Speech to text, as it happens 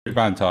Keep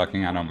on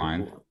talking. I don't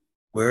mind.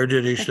 Where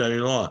did he study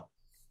law?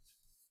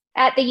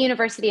 At the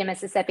University of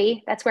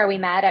Mississippi. That's where we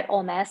met at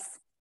Ole Miss.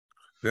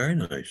 Very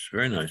nice,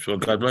 very nice. Well,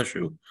 God bless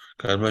you.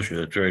 God bless you.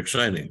 That's very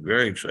exciting.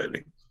 Very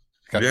exciting.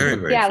 Got to Very,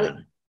 go. very Yeah,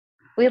 exciting.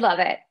 we love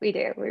it. We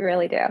do. We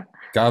really do.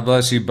 God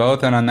bless you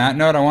both. And on that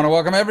note, I want to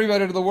welcome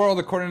everybody to the world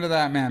according to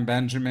that man,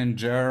 Benjamin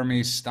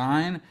Jeremy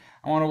Stein.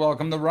 I want to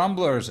welcome the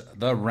Rumblers,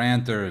 the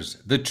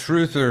Ranters, the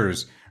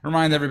Truthers.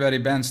 Remind everybody,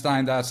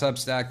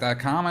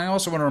 benstein.substack.com. I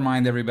also want to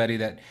remind everybody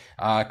that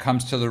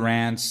comes to the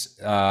rants,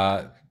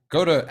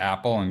 go to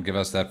Apple and give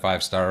us that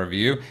 5-star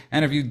review.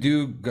 And if you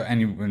do,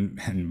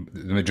 and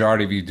the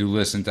majority of you do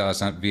listen to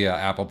us via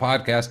Apple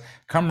Podcast,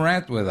 come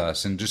rant with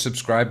us and just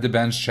subscribe to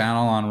Ben's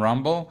channel on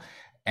Rumble.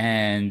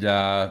 And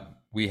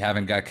we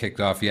haven't got kicked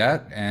off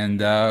yet, and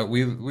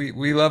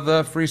we love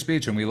the free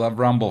speech, and we love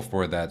Rumble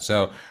for that.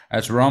 So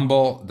that's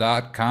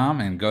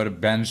rumble.com, and go to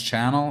Ben's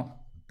channel,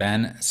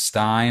 Ben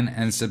Stein,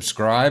 and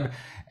subscribe.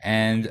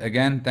 And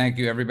again, thank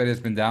you everybody that's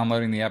been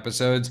downloading the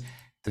episodes.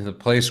 To the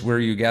place where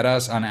you get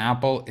us on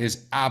Apple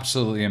is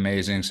absolutely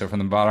amazing. So from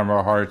the bottom of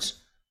our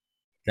hearts,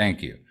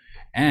 thank you.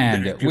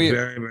 And Thank you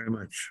very, very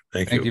much.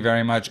 Thank you you.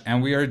 very much.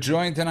 And we are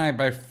joined tonight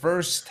by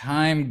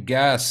first-time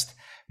guest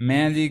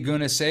Mandy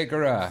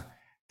Gunasekara.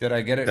 Did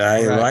I get it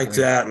I correctly? like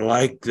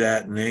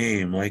that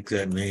name, like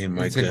that name,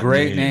 like It's a that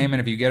great name. name,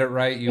 and if you get it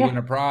right, you win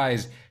a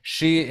prize.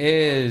 She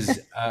is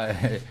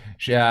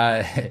she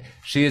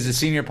is a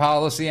senior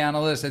policy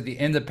analyst at the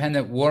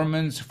Independent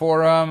Women's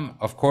Forum.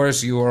 Of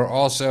course, you are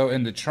also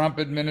in the Trump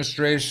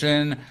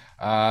administration.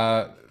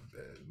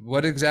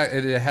 What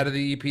exactly, the head of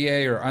the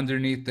EPA or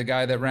underneath the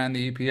guy that ran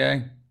the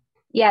EPA?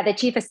 Yeah, the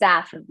chief of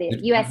staff of the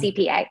US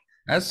EPA.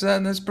 That's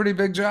a pretty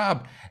big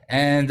job.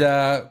 And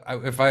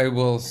if I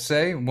will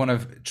say, one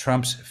of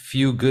Trump's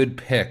few good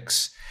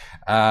picks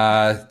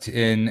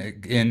in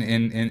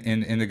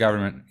the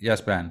government.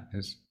 Yes, Ben.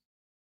 Wait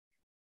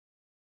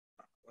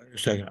a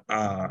second.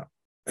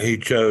 He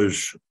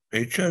chose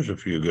a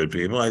few good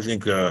people. I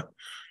think the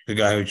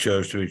guy who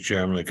chose to be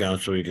chairman of the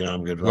Council of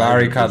Economic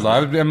Larry Advisors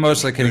Kudlow. I'm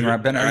mostly kidding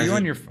around. Ben, I think,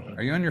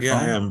 are you on your yeah, I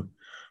phone? am.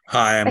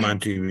 Hi, I'm on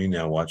TV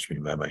now. Watch me.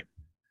 Bye bye.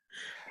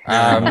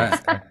 Now I'm Um,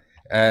 on.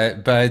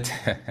 but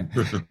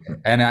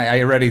and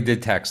I already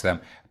did text them.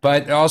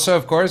 But also,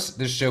 of course,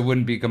 this show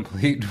wouldn't be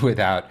complete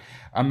without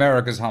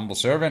America's humble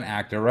servant,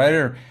 actor,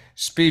 writer,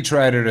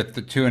 speechwriter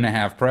to two and a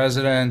half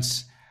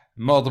presidents,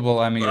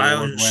 multiple Emmy I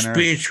Award was a winner.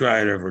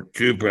 speechwriter for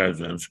two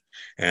presidents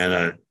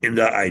and in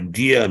the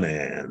idea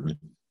man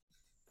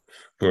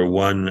for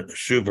one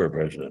super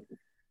president.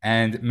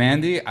 And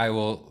Mandy, I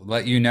will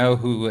let you know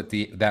who at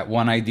that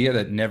one idea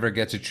that never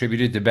gets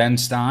attributed to Ben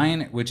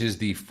Stein, which is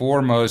the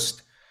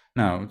foremost.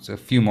 No, it's a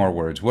few more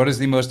words. What is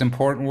the most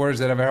important words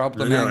that have helped a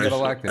No, man get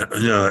elected?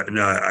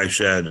 no, I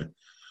said,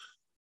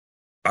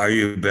 are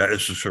you better?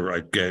 This is for I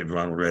gave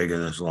Ronald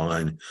Reagan this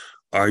line.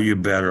 Are you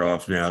better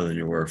off now than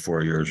you were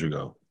 4 years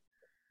ago?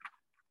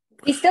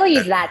 We still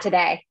use that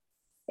today.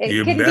 It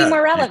You couldn't be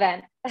more bet.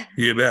 relevant.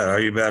 You bet. Are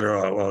you better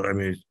off? Well, I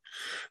mean,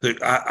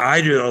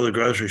 I do all the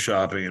grocery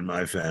shopping in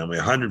my family,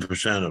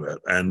 100% of it.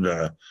 And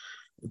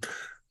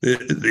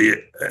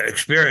the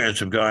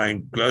experience of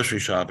going grocery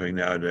shopping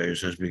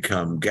nowadays has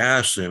become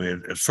ghastly. I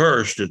mean, at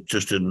first it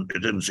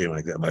didn't seem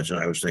like that much, and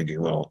I was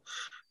thinking, well,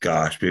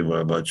 gosh, people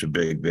are a bunch of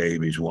big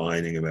babies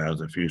whining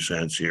about a few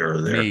cents here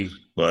or there, Me.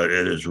 but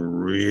it is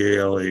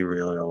really,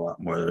 really a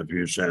lot more than a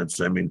few cents.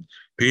 I mean,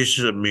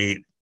 pieces of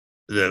meat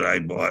that I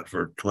bought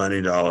for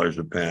 $20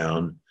 a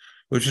pound,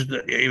 which is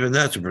even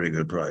that's a pretty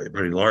good price,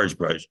 pretty large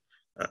price,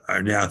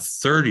 are now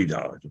 $30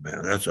 a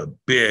pound. That's a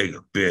big,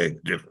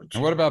 big difference.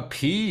 And what about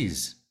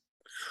peas?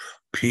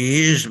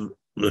 Peas,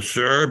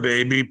 Le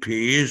baby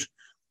peas,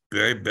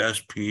 very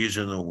best peas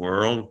in the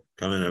world,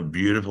 come in a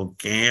beautiful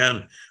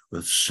can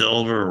with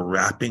silver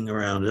wrapping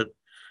around it.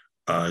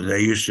 They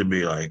used to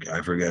be like,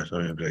 I forget,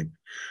 something like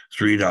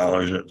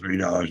 $3 at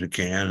 $3 a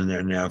can, and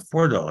they're now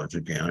 $4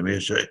 a can. I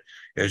mean,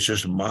 it's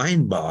just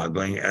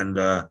mind-boggling, and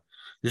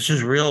this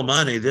is real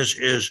money. This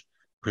is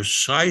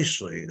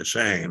precisely the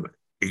same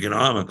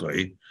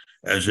economically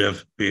as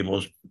if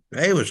people's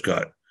pay was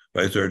cut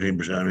by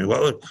 13%. I mean,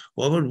 what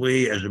would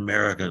we as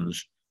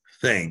Americans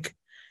think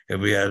if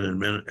we had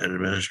an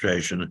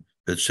administration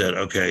that said,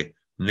 okay,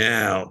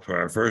 now for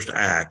our first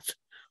act,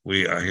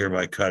 we are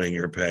hereby cutting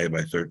your pay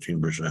by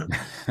 13%.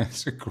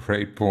 That's a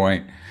great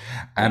point,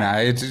 and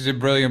it's just a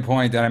brilliant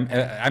point. And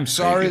I'm Thank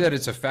sorry you. that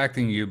it's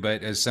affecting you,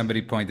 but as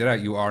somebody pointed out,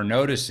 you are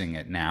noticing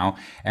it now,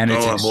 and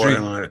it's Oh, more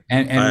extreme. than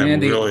And I am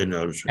Mandy, really and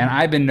noticing.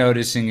 I've been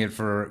noticing it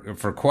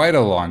for quite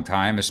a long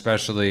time,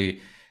 especially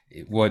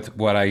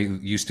what I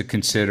used to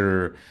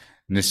consider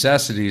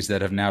necessities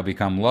that have now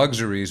become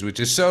luxuries, which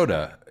is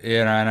soda. You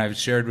know, and I've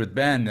shared with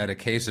Ben that a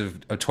case of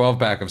a 12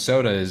 pack of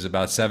soda is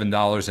about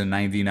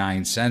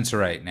 $7.99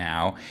 right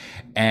now,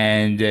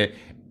 and.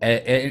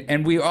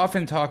 And we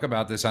often talk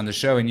about this on the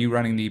show, and you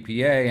running the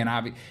EPA, and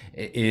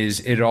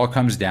it all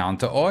comes down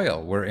to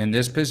oil. We're in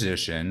this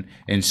position,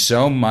 in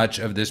so much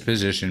of this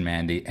position,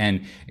 Mandy,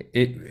 and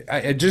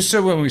just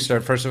so when we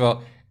start, first of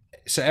all,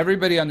 So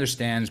everybody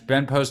understands.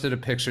 Ben posted a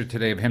picture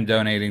today of him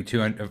donating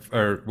 200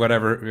 or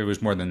whatever, it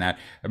was more than that,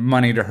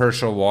 money to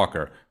Herschel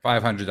Walker,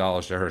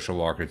 $500 to Herschel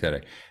Walker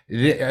today.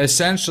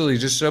 Essentially,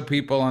 just so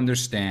people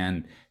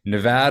understand,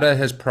 Nevada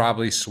has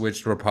probably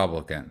switched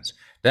Republicans.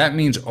 That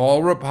means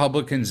all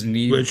Republicans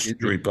need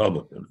Switched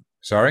Republican.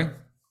 Sorry?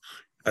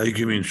 I think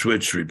you mean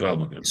switched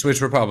Republican.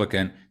 Switch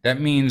Republican. That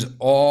means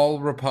all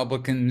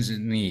Republicans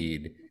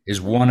need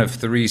is one of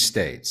three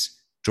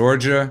states: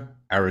 Georgia,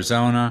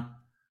 Arizona,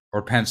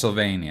 or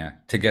Pennsylvania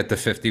to get to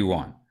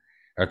 51.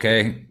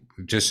 Okay?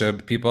 Just so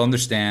people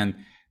understand,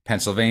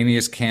 Pennsylvania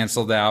is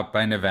canceled out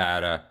by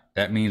Nevada.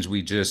 That means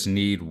we just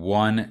need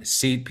one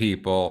seat,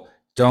 people.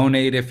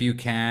 Donate if you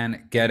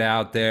can. Get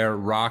out there,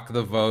 rock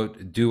the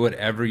vote, do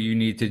whatever you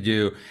need to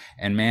do.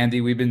 And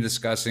Mandy, Ben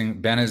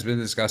has been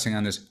discussing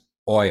on this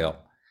oil.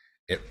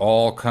 It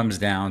all comes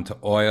down to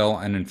oil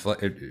and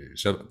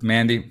so,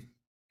 Mandy,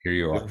 here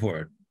you are. Go for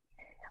it.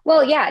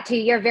 Well, yeah, to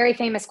your very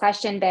famous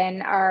question,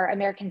 Ben, are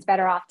Americans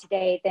better off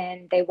today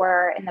than they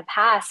were in the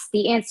past?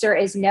 The answer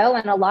is no.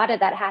 And a lot of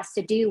that has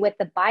to do with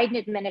the Biden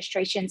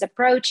administration's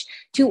approach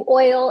to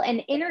oil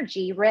and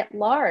energy writ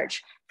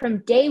large. From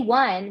day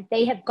one,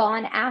 they have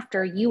gone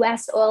after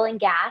US oil and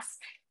gas.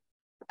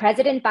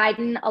 President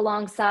Biden,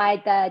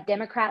 alongside the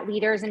Democrat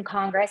leaders in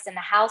Congress and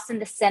the House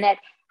and the Senate,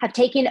 have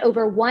taken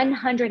over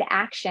 100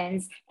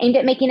 actions aimed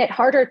at making it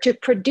harder to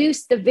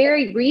produce the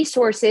very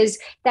resources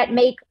that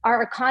make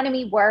our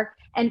economy work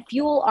and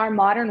fuel our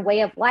modern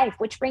way of life,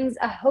 which brings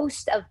a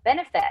host of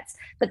benefits.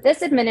 But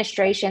this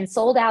administration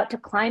sold out to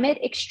climate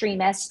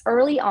extremists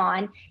early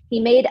on. He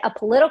made a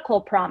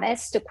political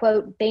promise to,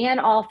 quote, ban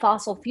all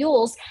fossil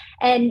fuels.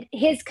 And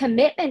his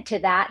commitment to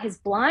that, his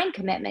blind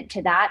commitment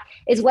to that,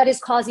 is what is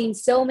causing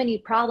so many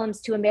problems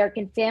to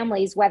American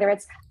families, whether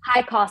it's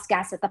high cost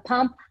gas at the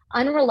pump,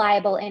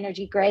 unreliable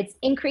energy grids,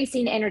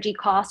 increasing energy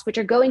costs, which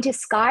are going to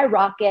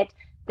skyrocket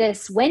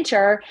this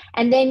winter.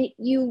 And then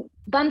you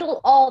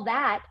bundle all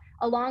that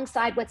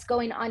alongside what's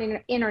going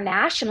on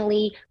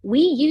internationally. We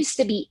used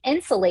to be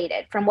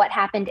insulated from what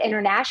happened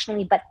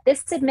internationally, but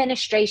this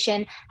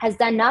administration has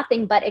done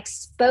nothing but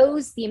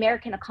expose the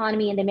American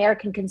economy and the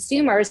American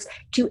consumers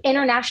to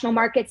international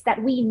markets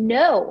that we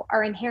know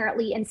are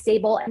inherently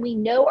unstable and we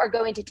know are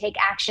going to take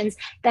actions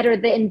that are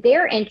in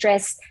their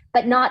interests,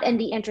 but not in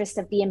the interest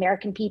of the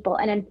American people.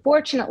 And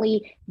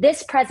unfortunately,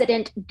 this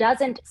president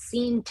doesn't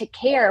seem to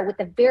care with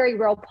the very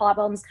real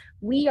problems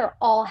we are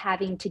all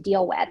having to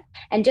deal with.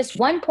 And just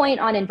one point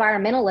on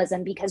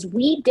environmentalism, because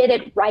we did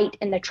it right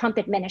in the Trump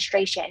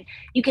administration.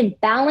 You can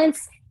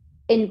balance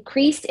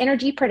increased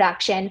energy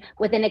production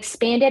with an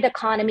expanded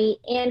economy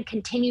and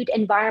continued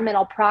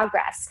environmental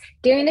progress.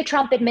 During the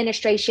Trump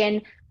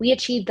administration, we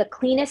achieved the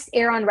cleanest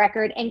air on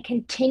record and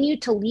continue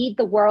to lead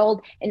the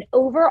world in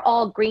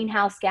overall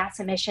greenhouse gas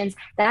emissions.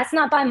 That's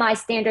not by my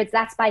standards,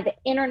 that's by the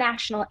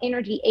International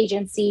Energy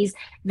Agency's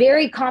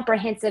very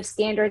comprehensive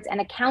standards and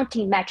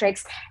accounting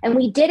metrics. And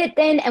we did it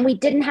then, and we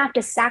didn't have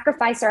to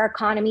sacrifice our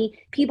economy.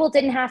 People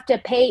didn't have to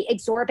pay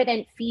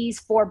exorbitant fees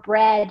for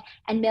bread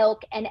and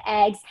milk and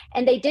eggs,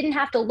 and they didn't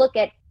have to look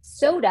at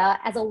soda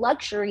as a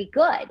luxury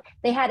good.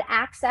 They had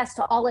access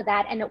to all of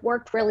that, and it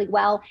worked really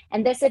well.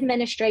 And this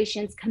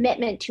administration's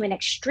commitment to an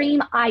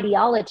extreme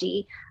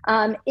ideology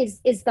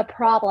is the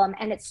problem.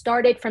 And it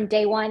started from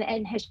day one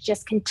and has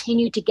just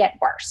continued to get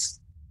worse.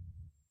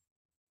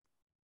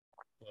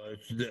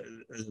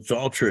 It's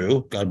all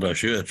true. God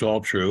bless you. It's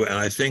all true. And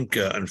I think,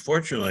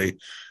 unfortunately,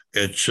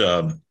 it's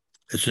an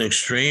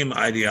extreme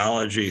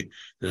ideology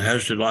that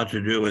has a lot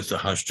to do with the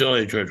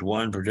hostility towards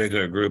one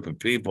particular group of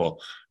people,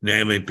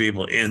 namely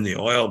people in the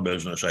oil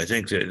business. I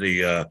think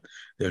that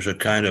there's a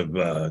kind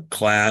of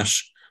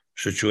class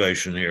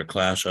situation here,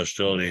 class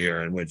hostility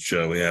here, in which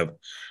we have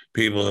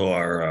people who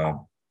are,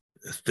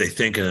 they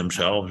think of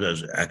themselves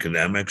as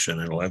academics and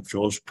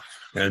intellectuals,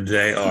 and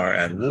they are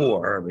at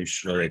war, at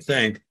least so they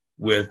think,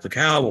 with the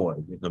cowboy,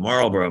 with the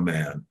Marlboro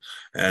man,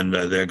 and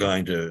they're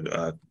going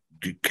to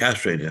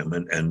castrate him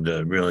and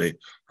really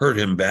hurt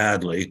him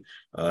badly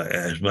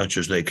as much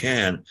as they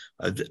can.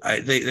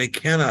 They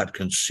cannot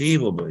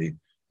conceivably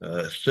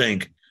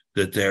think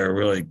that they're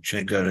really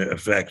going to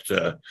affect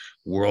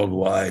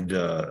worldwide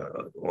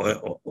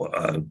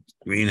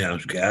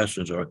greenhouse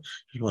gases. Or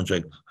just one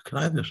second, can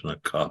I have this in a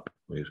cup?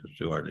 Please, it's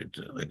too hard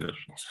to like this.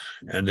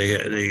 And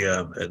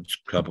it's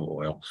a cup of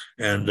oil.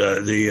 And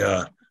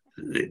the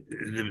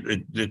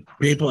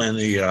people in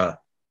the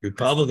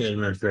Republican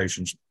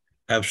administrations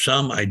have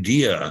some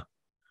idea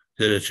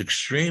that it's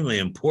extremely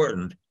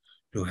important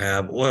to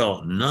have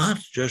oil, not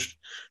just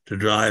to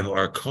drive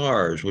our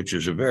cars, which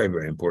is a very,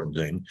 very important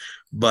thing,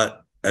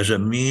 but as a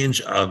means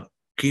of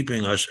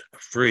keeping us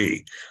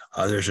free.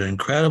 There's an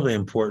incredibly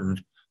important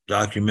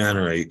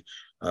documentary,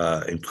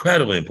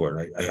 incredibly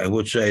important. I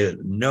would say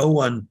that no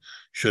one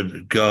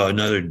should go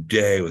another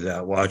day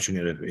without watching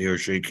it if he or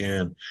she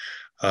can,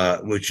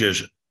 which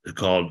is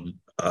called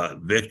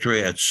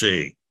Victory at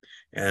Sea.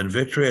 And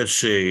Victory at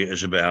Sea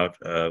is about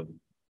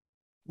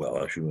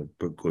well, as you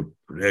could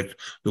predict,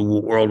 the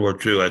World War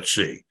II at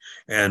sea,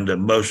 and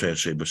mostly at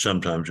sea, but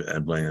sometimes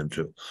at land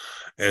too.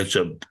 It's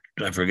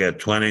I forget,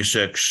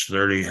 26,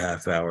 30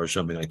 half hours,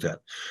 something like that.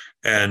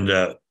 And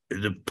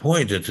the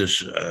point that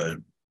this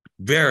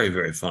very,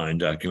 very fine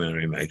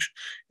documentary makes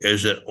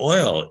is that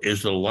oil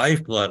is the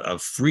lifeblood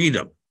of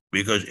freedom,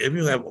 because if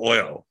you have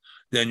oil,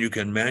 then you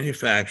can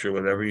manufacture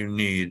whatever you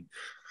need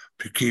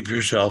to keep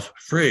yourself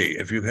free.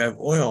 If you have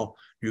oil,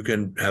 you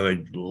can have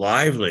a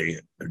lively,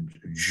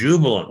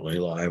 jubilantly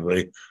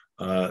lively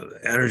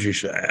energy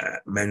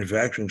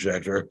manufacturing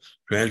sector,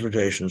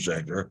 transportation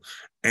sector.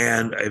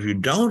 And if you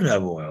don't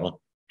have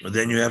oil,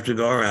 then you have to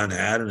go around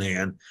hat in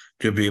hand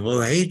to people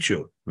who hate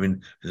you. I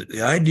mean,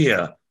 the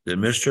idea that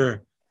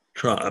Mr.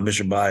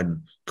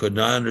 Biden could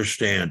not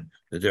understand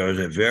that there was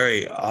a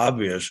very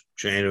obvious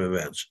chain of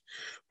events.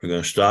 We're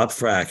going to stop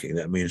fracking.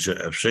 That means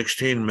that of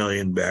 16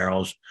 million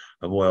barrels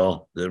of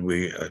oil that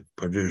we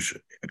produce,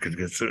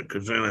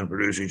 consume and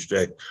produce each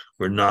day,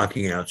 we're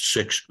knocking out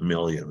 6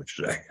 million, which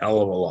is a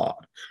hell of a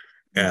lot.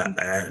 And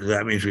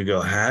that means we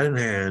go hand in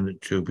hand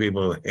to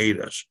people who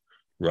hate us,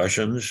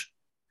 Russians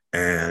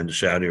and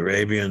Saudi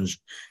Arabians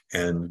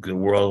and the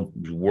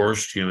world's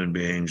worst human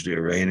beings, the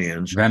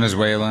Iranians.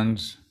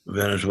 Venezuelans.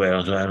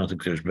 I don't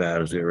think they're as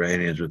bad as the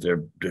Iranians, but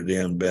they're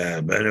damn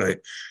bad. But anyway,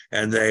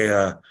 and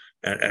they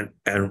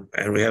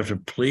and we have to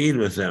plead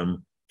with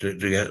them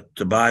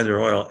to buy their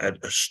oil at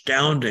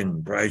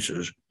astounding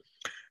prices,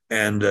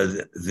 and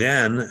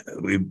then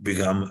we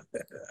become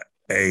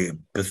a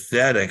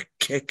pathetic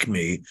kick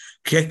me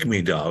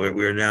doll.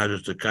 We're now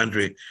just a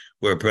country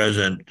where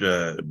President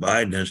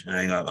Biden has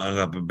hung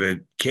up a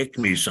big kick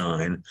me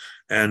sign,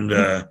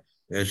 and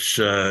it's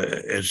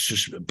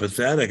just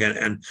pathetic.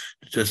 And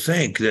to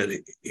think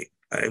that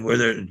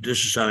whether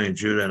this is something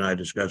Judah and I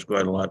discussed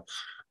quite a lot,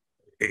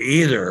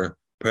 either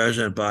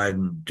President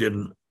Biden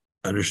didn't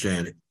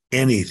understand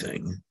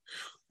anything,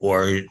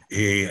 or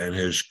he and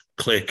his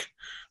clique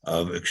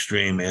of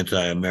extreme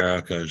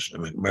Americans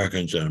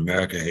and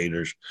America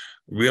haters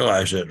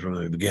realized it from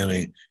the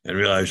beginning and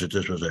realized that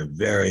this was a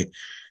very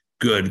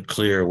good,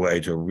 clear way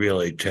to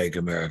really take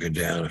America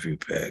down a few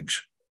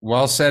pegs.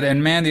 Well said.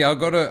 And Mandy, I'll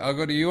go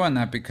to you on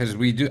that, because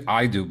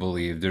I do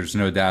believe, there's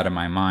no doubt in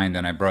my mind,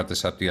 and I brought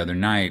this up the other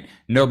night,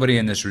 nobody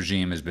in this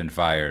regime has been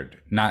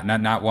fired.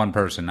 Not one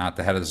person, not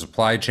the head of the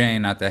supply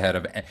chain, not the head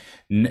of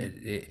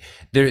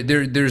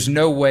there's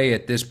no way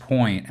at this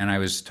point, and I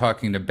was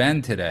talking to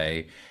Ben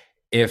today,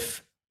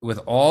 if with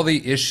all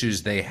the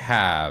issues they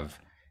have,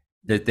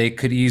 that they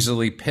could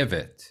easily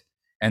pivot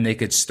and they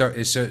could start.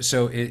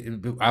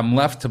 I'm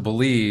left to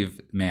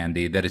believe,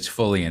 Mandy, that it's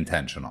fully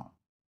intentional.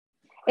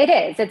 It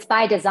is. It's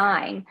by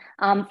design.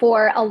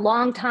 For a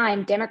long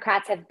time,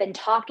 Democrats have been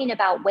talking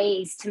about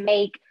ways to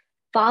make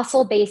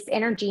fossil-based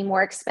energy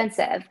more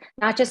expensive,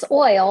 not just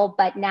oil,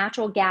 but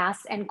natural gas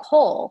and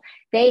coal.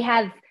 They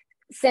have,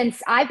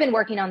 since I've been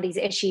working on these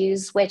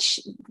issues, which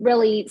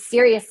really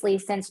seriously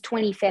since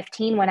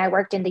 2015, when I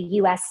worked in the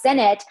US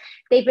Senate,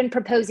 they've been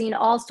proposing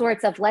all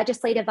sorts of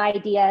legislative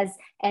ideas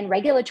and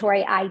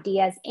regulatory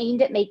ideas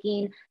aimed at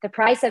making the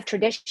price of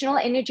traditional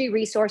energy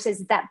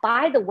resources that,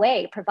 by the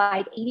way,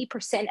 provide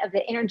 80% of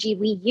the energy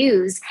we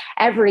use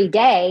every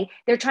day.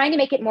 They're trying to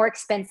make it more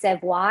expensive.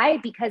 Why?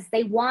 Because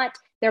they want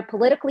their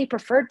politically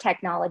preferred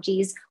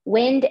technologies,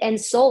 wind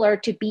and solar,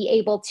 to be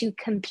able to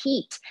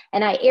compete.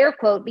 And I air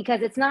quote,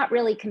 because it's not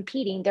really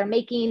competing. They're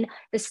making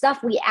the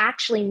stuff we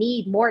actually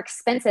need more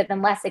expensive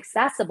and less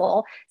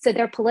accessible. So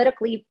they're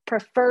politically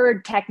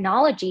preferred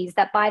technologies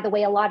that, by the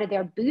way, a lot of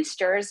their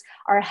boosters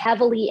are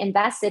heavily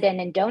invested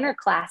in, and donor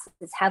class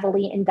is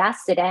heavily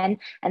invested in,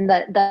 and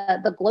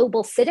the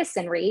global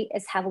citizenry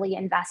is heavily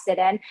invested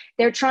in.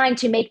 They're trying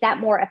to make that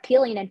more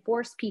appealing and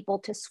force people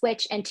to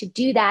switch. And to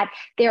do that,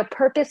 they're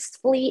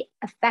purposefully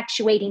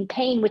effectuating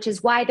pain, which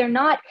is why they're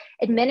not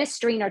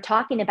administering or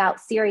talking about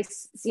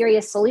serious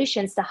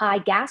solutions to high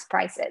gas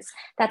prices.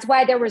 That's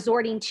why they're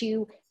resorting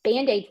to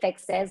Band-Aid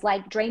fixes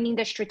like draining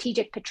the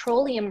strategic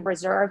petroleum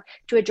reserve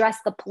to address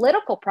the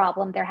political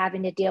problem they're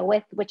having to deal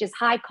with, which is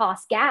high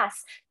cost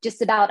gas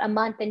just about a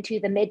month into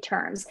the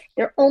midterms.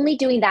 They're only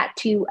doing that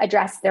to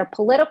address their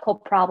political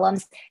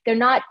problems. They're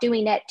not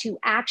doing it to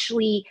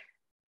actually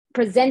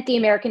present the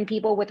American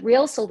people with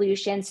real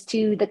solutions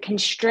to the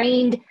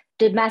constrained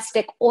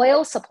domestic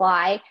oil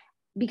supply,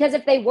 because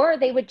if they were,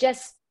 they would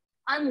just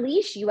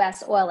unleash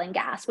US oil and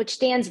gas, which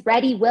stands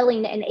ready,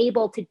 willing, and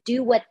able to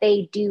do what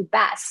they do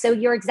best. So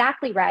you're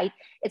exactly right.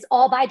 It's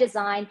all by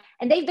design.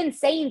 And they've been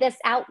saying this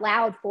out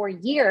loud for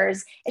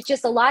years. It's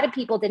just a lot of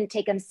people didn't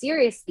take them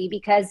seriously,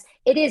 because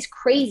it is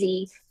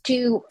crazy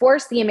to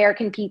force the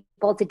American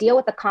people to deal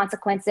with the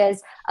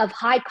consequences of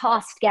high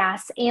cost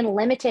gas and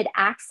limited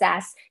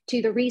access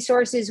to the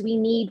resources we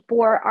need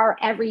for our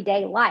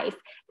everyday life.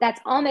 That's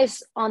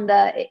almost on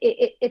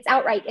it's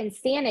outright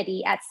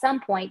insanity at some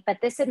point, but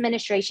this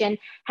administration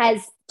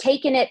has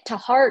taken it to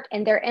heart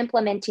and they're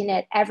implementing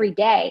it every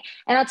day.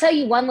 And I'll tell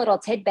you one little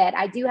tidbit.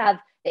 I do have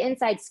the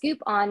inside scoop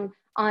on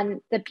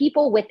on the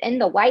people within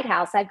the White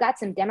House. I've got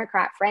some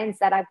Democrat friends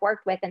that I've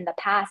worked with in the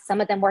past.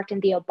 Some of them worked in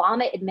the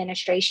Obama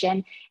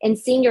administration in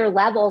senior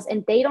levels,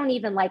 and they don't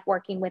even like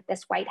working with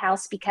this White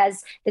House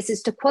because, this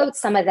is to quote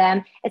some of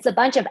them, it's a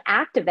bunch of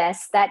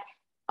activists that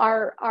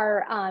are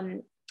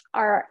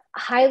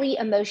highly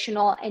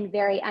emotional and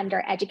very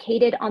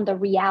undereducated on the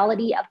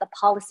reality of the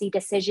policy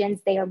decisions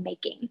they are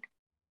making.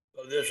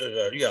 This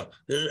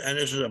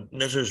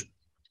is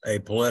a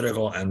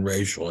political and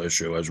racial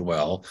issue as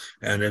well,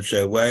 and it's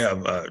a way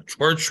of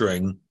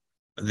torturing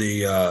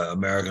the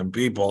American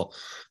people,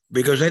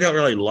 because they don't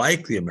really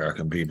like the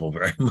American people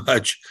very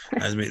much.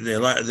 I mean, they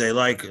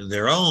like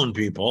their own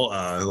people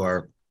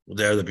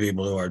they're the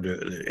people who are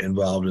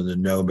involved in the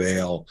no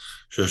bail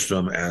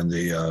system, and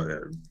they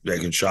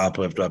can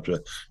shoplift up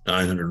to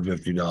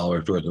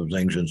 $950 worth of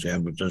things in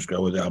San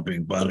Francisco without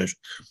being punished.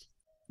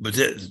 But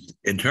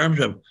in terms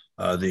of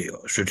the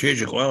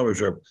Strategic Oil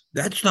Reserve,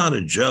 that's not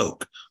a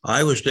joke.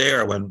 I was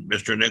there when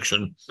Mr.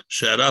 Nixon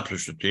set up the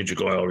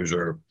Strategic Oil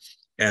Reserve,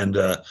 and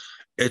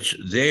it's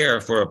there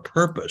for a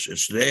purpose.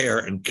 It's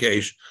there in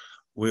case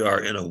we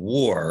are in a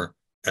war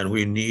and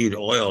we need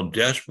oil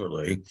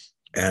desperately,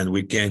 and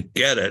we can't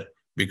get it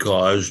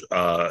because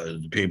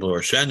the people who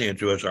are sending it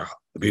to us are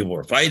the people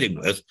we're fighting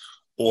with,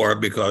 or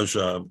because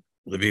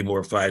the people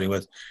we're fighting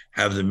with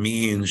have the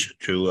means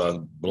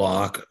to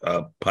block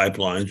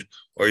pipelines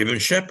or even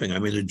shipping. I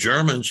mean, the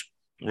Germans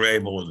were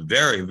able, with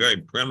very, very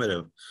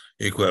primitive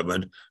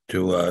equipment,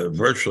 to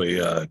virtually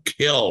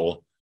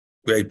kill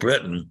Great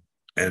Britain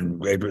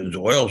and Great Britain's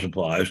oil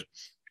supplies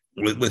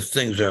with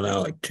things that are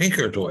now like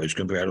tinker toys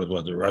compared with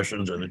what the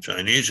Russians and the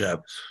Chinese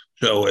have.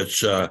 So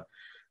it's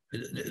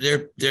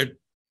they're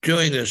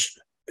doing this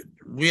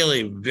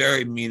really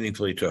very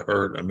meaningfully to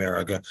hurt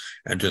America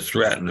and to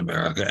threaten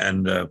America.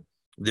 And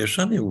there's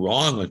something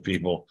wrong with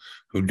people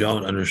who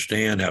don't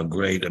understand how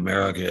great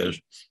America is.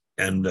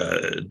 And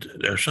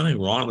there's something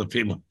wrong with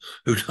people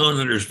who don't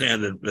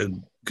understand that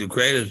the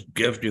greatest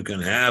gift you can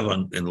have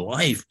in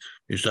life,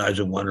 besides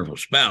a wonderful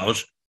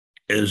spouse,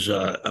 is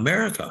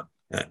America.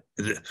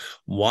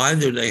 Why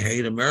do they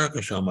hate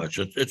America so much?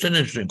 It's an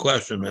interesting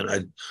question,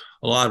 and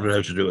a lot of it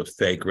has to do with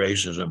fake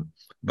racism,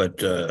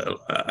 but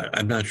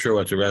I'm not sure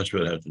what the rest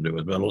of it has to do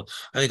with. But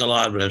I think a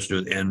lot of it has to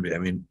do with envy. I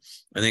mean,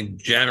 I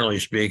think generally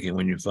speaking,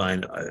 when you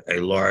find a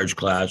large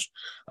class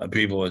of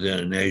people within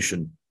a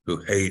nation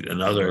who hate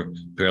another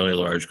fairly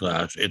large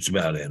class, it's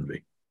about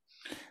envy.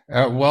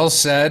 Well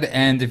said.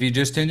 And if you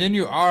just tuned in,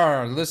 you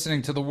are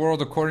listening to The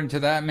World According to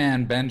That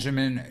Man,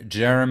 Benjamin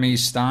Jeremy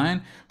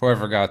Stein, who I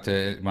forgot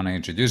to want to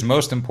introduce.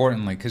 Most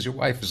importantly, because your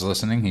wife is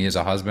listening, he is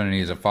a husband and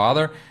he is a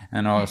father.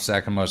 And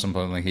second, most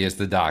importantly, he is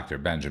the doctor,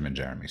 Benjamin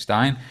Jeremy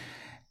Stein.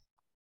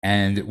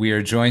 And we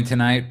are joined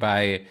tonight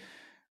by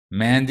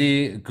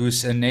Mandy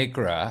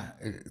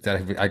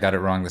Gunasekara. I got it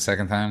wrong the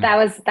second time? That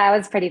was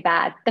pretty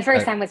bad. The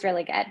first time was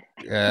really good.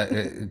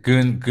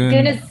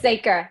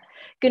 Gunasekara.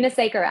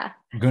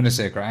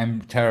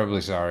 I'm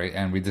terribly sorry,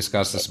 and we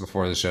discussed this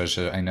before the show,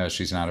 so I know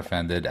she's not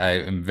offended.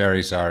 I am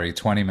very sorry.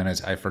 20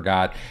 minutes, I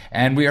forgot.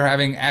 And we are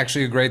having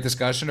actually a great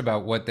discussion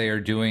about what they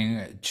are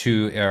doing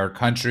to our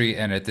country,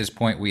 and at this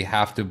point, we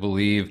have to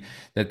believe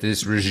that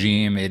this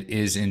regime, it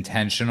is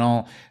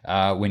intentional.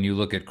 When you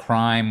look at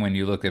crime, when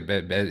you look at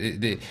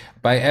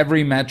by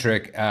every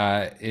metric,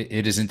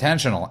 it is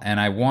intentional. And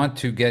I want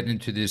to get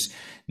into this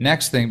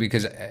next thing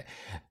because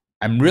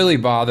I'm really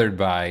bothered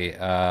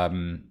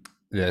by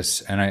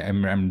this, and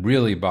I'm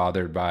really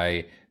bothered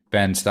by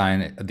Ben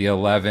Stein, the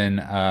 11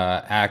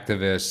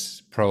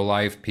 activists,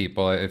 pro-life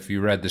people. If you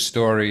read the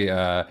story,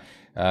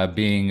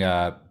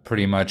 being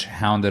pretty much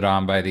hounded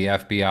on by the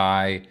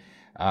FBI.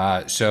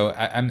 So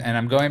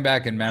I'm going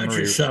back in memory. Why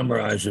don't you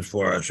summarize it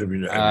for us?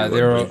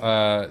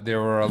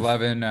 There were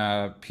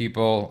 11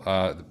 people,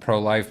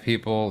 pro-life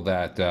people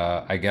that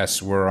I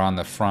guess were on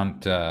the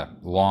front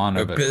lawn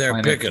of a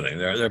clinic. They're picketing.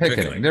 They're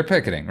picketing. They're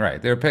picketing, right?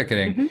 They're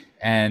picketing. Mm-hmm.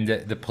 And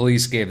the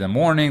police gave them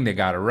warning. They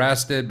got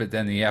arrested, but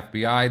then the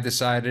FBI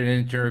decided to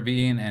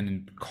intervene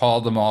and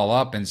called them all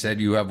up and said,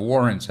 "You have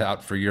warrants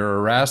out for your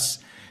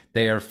arrests."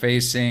 They are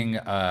facing,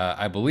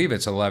 I believe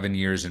it's 11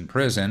 years in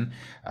prison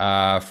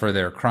for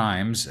their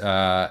crimes.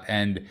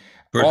 And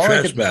for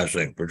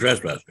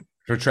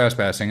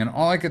trespassing. And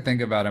all I could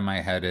think about in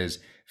my head is,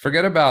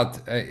 forget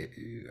about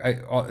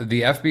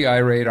the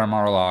FBI raid on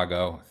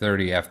Mar-a-Lago,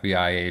 30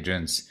 FBI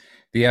agents.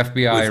 The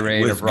FBI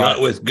raid with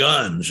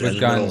guns in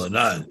the middle of the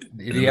night.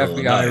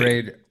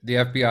 The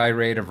FBI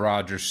raid of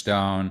Roger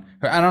Stone.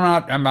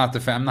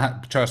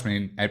 Trust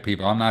me,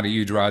 people, I'm not a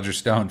huge Roger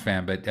Stone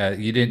fan, but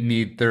you didn't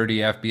need 30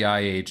 FBI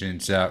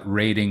agents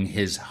raiding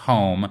his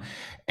home.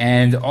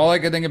 And all I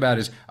could think about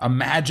is,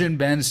 imagine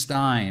Ben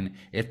Stein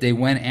if they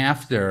went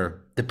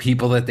after the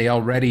people that they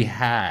already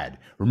had.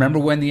 Remember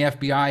when the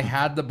FBI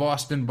had the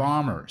Boston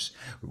bombers,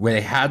 where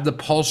they had the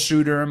Pulse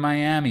shooter in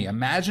Miami?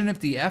 Imagine if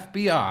the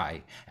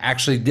FBI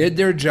actually did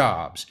their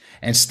jobs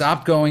and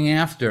stopped going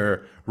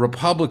after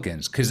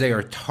Republicans, because they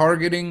are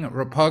targeting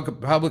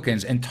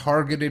Republicans and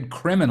targeted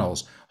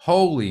criminals.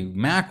 Holy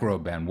macro,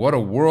 Ben, what a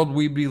world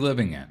we'd be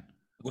living in.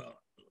 Well,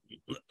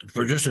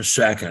 for just a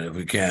second, if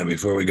we can,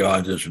 before we go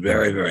on to this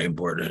very, very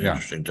important and Yeah.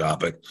 interesting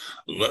topic,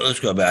 let's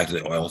go back to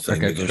the oil thing,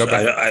 Okay, because go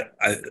back.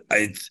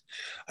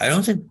 I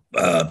don't think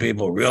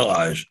people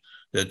realize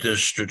that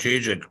this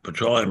strategic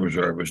petroleum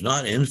reserve is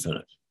not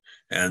infinite.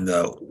 And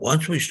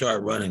once we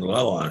start running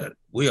low on it,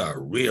 we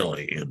are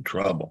really in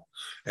trouble.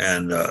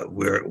 And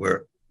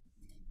we're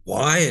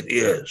why it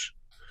is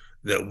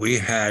that we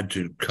had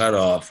to cut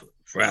off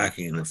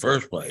fracking in the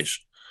first place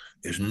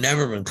has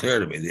never been clear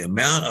to me. The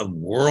amount of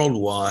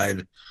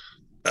worldwide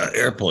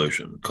air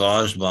pollution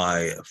caused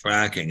by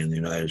fracking in the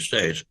United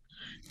States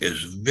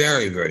is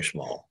very, very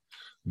small,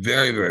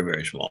 very, very,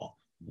 very small.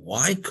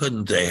 Why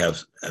couldn't they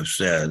have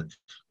said,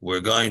 we're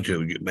going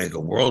to make a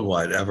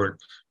worldwide effort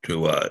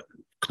to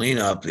clean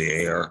up the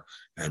air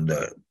and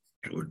do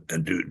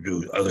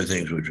other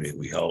things which we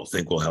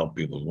think will help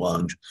people's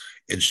lungs,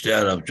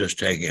 instead of just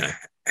taking a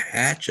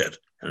hatchet,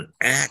 an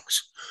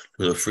axe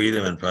to the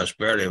freedom and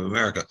prosperity of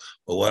America?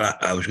 But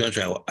what I was going to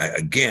say, I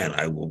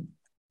will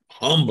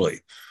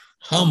humbly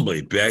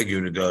beg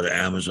you to go to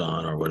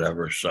Amazon or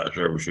whatever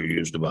service you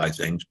use to buy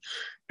things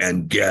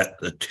and get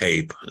the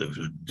tape,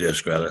 the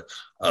disc rather,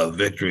 of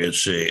Victory at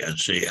Sea, and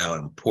see how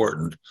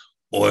important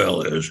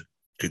oil is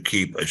to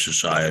keep a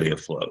society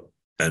afloat.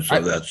 And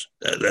so that's.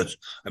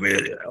 I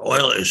mean,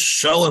 oil is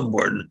so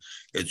important.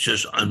 It's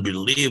just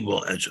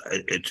unbelievable.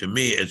 To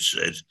me,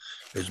 it's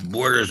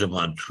borders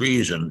upon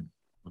treason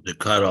to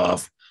cut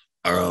off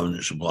our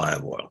own supply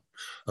of oil.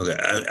 Okay,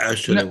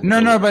 as to but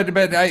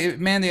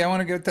Mandy, I want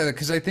to get to that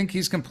because I think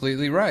he's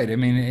completely right. I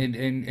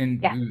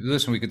mean,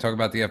 listen, we could talk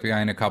about the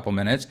FBI in a couple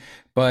minutes,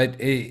 but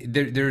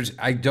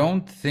I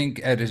don't think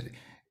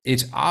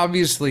it's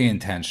obviously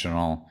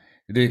intentional.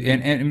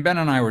 And Ben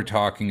and I were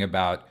talking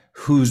about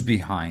who's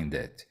behind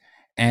it.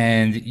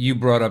 And you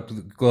brought up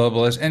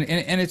globalists, and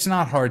it's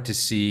not hard to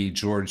see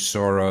George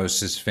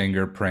Soros's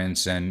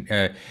fingerprints and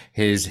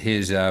his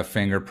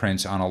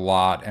fingerprints on a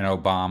lot, and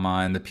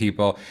Obama and the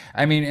people.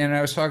 I mean, and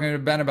I was talking to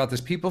Ben about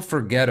this. People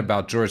forget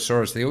about George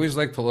Soros. They always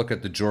like to look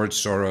at the George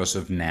Soros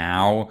of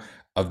now,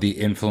 of the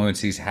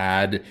influence he's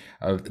had,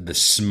 of the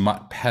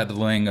smut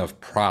peddling of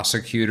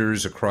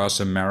prosecutors across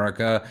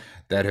America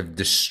that have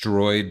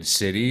destroyed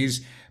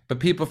cities. But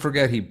people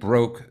forget he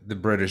broke the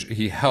British.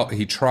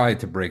 He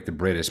tried to break the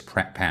British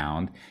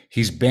pound.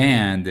 He's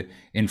banned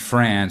in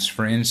France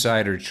for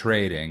insider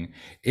trading.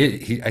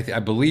 I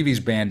believe he's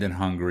banned in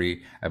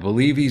Hungary. I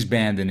believe he's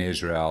banned in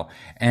Israel.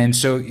 And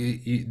so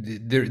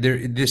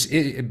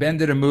Ben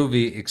did a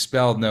movie,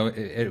 Expelled,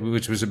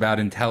 which was about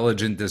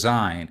intelligent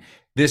design.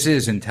 This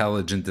is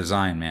intelligent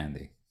design,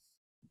 Mandy.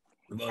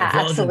 Well,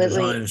 intelligent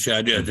design is the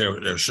idea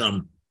that there's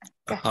some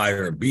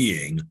higher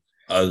being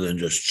other than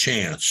just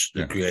chance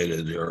that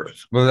created the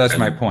earth. Well, that's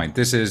my point.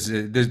 There is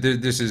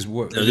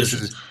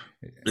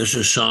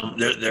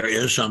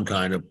some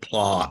kind of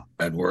plot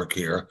at work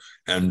here,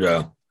 and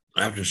I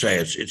have to say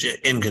it's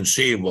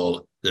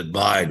inconceivable that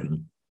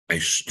Biden, a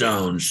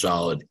stone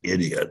solid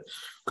idiot,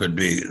 could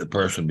be the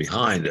person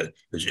behind it.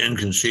 It's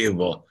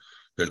inconceivable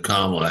that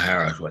Kamala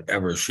Harris,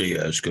 whatever she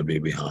is, could be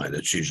behind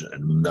it. She's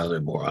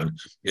another moron.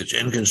 It's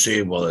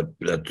inconceivable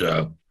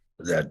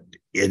that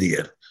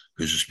idiot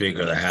who's the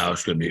Speaker of the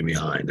House could be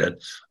behind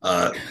it.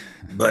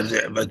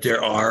 But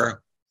there are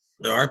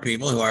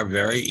people who are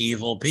very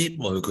evil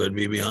people who could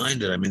be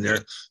behind it. I mean,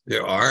 there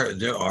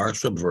are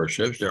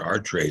subversives, there are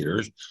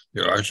traitors,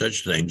 there are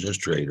such things as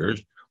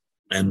traitors.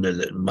 And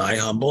my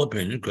humble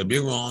opinion, could be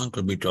wrong,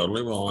 could be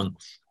totally wrong,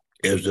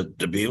 is that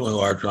the people who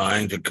are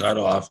trying to cut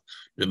off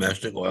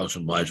domestic oil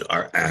supplies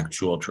are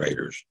actual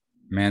traitors.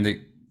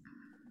 Mandy?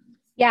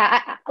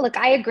 Yeah, look,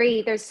 I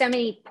agree. There's so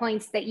many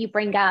points that you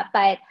bring up,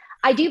 but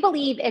I do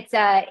believe it's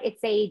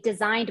a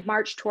designed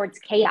march towards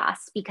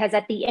chaos, because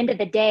at the end of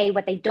the day,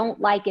 what they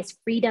don't like is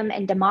freedom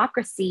and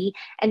democracy,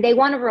 and they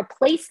want to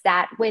replace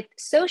that with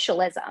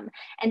socialism.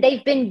 And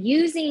they've been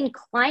using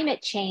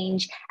climate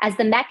change as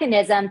the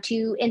mechanism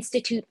to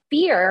institute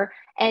fear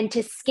and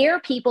to scare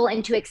people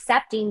into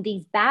accepting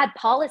these bad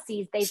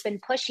policies they've been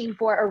pushing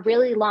for a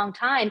really long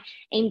time,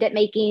 aimed at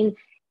making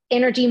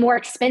energy more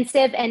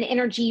expensive and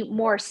energy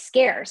more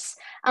scarce.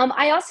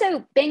 I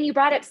also, Ben, you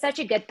brought up such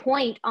a good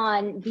point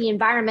on the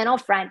environmental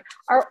front.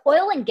 Our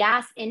oil and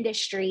gas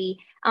industry,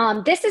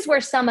 this is where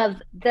some of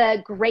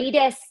the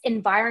greatest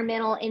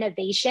environmental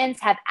innovations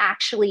have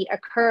actually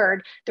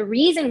occurred. The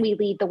reason we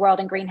lead the world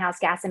in greenhouse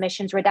gas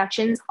emissions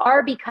reductions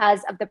are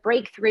because of the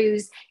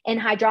breakthroughs in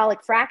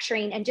hydraulic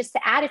fracturing. And just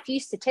to add a few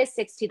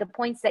statistics to the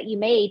points that you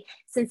made,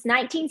 since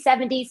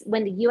 1970s,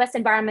 when the U.S.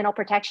 Environmental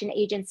Protection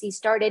Agency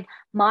started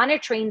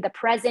monitoring the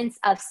presence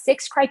of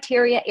 6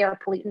 criteria air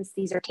pollutants,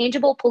 these are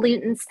tangible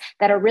pollutants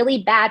that are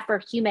really bad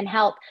for human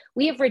health,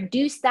 we have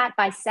reduced that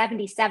by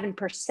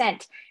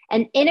 77%.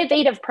 And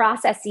innovative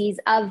processes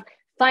of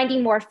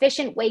finding more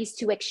efficient ways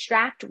to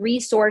extract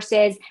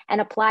resources and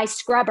apply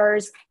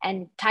scrubbers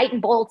and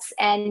tighten bolts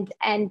and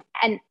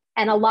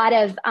a lot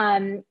of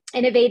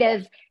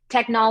innovative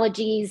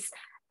technologies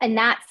in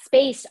that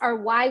space are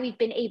why we've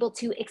been able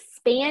to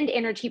expand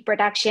energy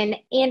production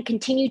and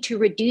continue to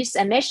reduce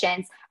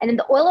emissions. And in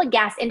the oil and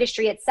gas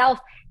industry itself,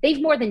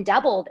 they've more than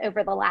doubled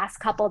over the last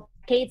couple of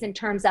decades in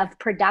terms of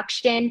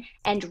production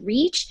and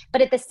reach.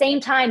 But at the same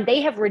time,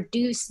 they have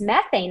reduced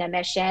methane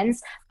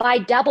emissions by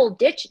double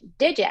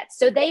digits.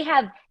 So they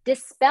have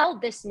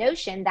dispelled this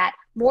notion that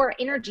more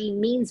energy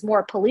means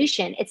more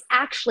pollution. It's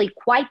actually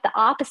quite the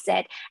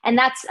opposite. And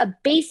that's a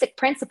basic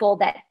principle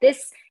that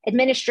this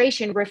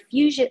administration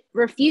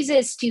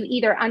refuses to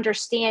either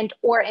understand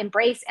or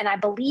embrace. And I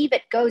believe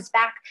it goes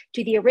back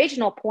to the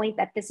original point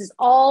that this is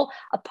all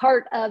a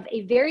part of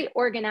a very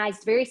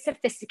organized, very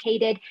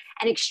sophisticated,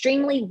 and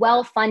extremely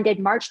well-funded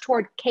march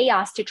toward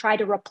chaos to try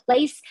to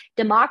replace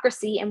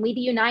democracy. And we,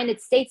 the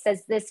United States,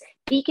 as this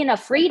beacon of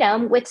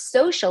freedom with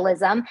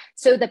socialism.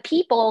 So the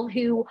people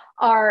who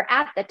are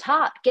at the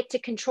top get to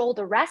control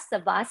the rest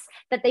of us,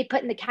 that they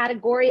put in the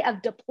category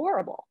of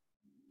deplorable.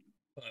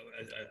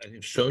 I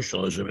think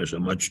socialism is a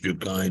much too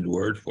kind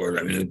word for it.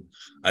 I mean,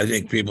 I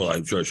think people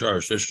like George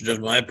Soros, this is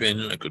just my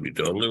opinion, I could be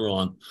totally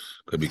wrong,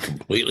 could be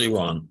completely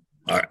wrong,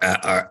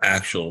 are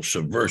actual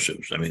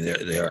subversives. I mean,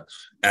 they are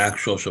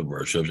actual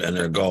subversives, and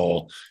their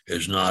goal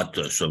is not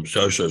some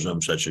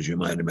socialism such as you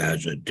might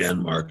imagine in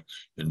Denmark.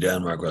 In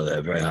Denmark, where they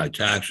have very high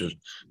taxes,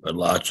 but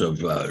lots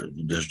of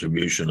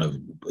distribution of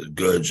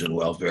goods and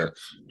welfare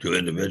to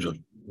individuals.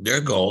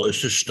 Their goal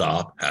is to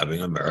stop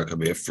having America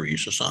be a free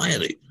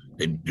society.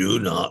 They do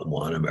not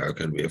want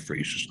America to be a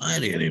free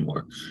society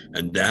anymore.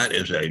 And that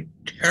is a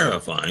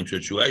terrifying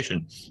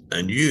situation.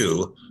 And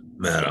you,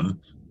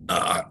 madam,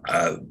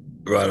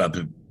 brought up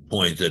the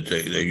point that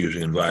they're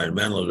using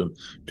environmentalism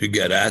to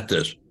get at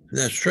this.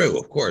 That's true,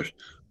 of course.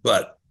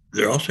 But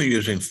they're also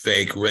using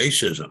fake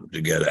racism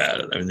to get at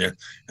it. I mean,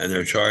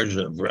 they're charged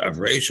of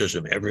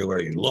racism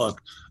everywhere you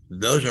look.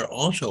 Those are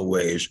also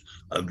ways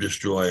of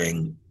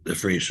destroying the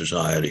free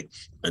society.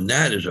 And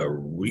that is a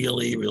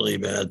really, really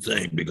bad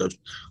thing, because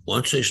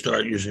once they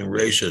start using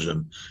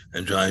racism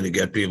and trying to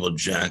get people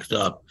jacked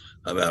up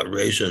about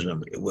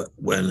racism,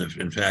 when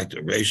in fact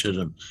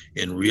racism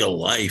in real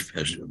life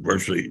has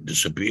virtually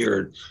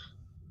disappeared,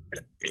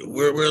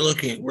 we're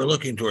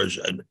looking towards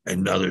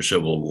another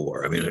civil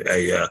war. I mean,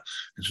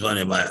 it's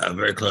funny. A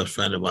very close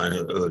friend of mine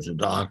who was a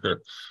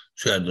doctor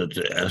said that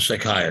a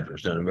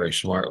psychiatrist, and a very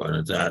smart one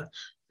at that,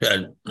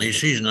 said he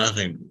sees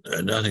nothing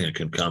that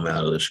can come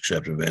out of this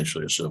except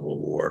eventually a civil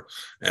war.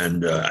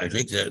 And I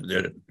think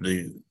that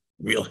the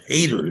real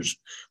haters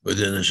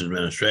within this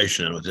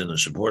administration and within the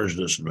supporters of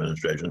this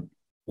administration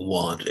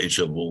want a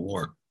civil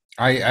war.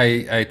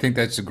 I think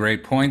that's a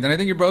great point, and I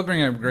think you're both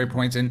bringing up great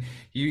points. And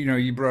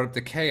you brought up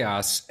the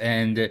chaos,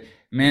 and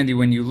Mandy,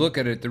 when you look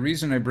at it, the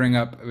reason I bring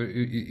up,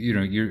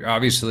 you're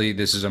obviously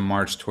this is a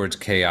march towards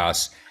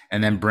chaos,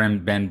 and then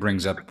Ben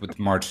brings up with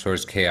march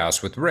towards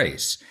chaos with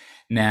race.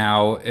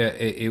 Now,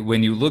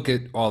 when you look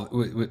at all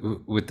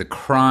with the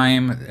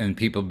crime and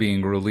people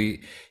being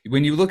released,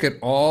 when you look at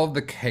all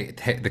the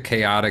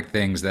chaotic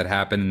things that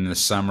happened in the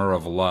summer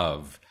of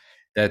love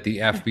that the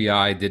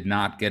FBI did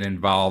not get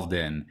involved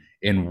in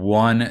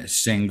one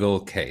single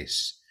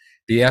case.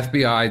 The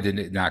FBI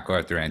did not go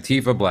after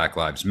Antifa, Black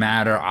Lives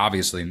Matter.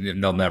 Obviously,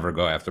 they'll never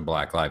go after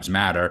Black Lives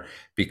Matter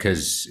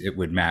because it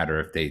would matter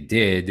if they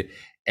did.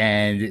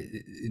 And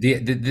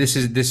this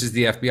is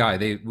the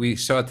FBI. We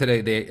saw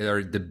today they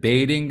are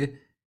debating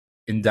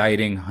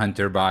indicting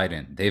Hunter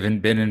Biden.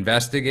 They've been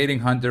investigating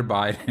Hunter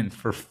Biden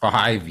for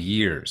 5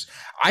 years.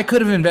 I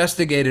could have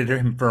investigated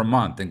him for a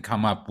month and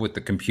come up with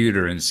the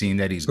computer and seen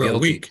that he's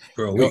guilty.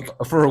 For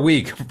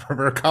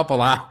a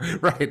couple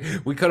hours, right?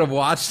 We could have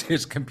watched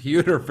his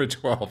computer for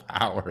 12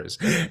 hours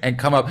and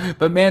come up.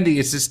 But Mandy,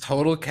 it's this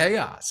total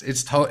chaos.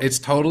 It's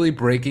totally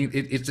breaking.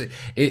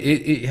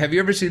 Have you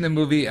ever seen the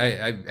movie?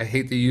 I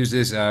hate to use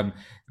this.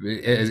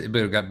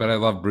 But I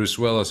love Bruce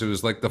Willis. It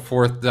was like the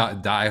fourth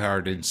Die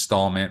Hard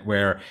installment,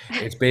 where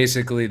it's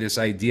basically this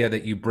idea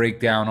that you break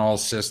down all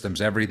systems,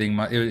 everything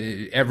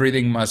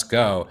must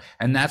go,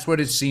 and that's what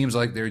it seems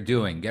like they're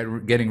doing,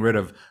 getting rid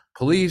of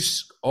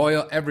police,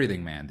 oil,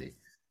 everything. Mandy.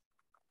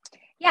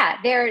 Yeah,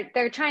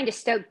 they're trying to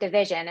stoke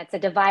division. It's a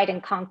divide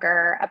and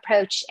conquer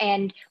approach,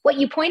 and what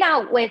you point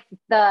out with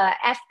the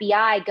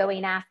FBI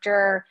going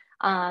after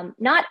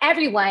not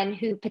everyone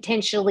who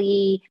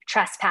potentially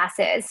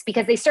trespasses,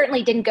 because they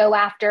certainly didn't go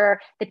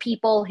after the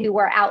people who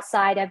were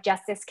outside of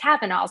Justice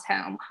Kavanaugh's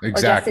home or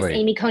Justice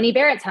Amy Coney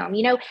Barrett's home.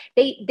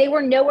 They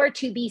were nowhere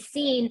to be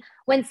seen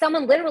when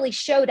someone literally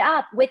showed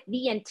up with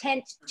the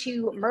intent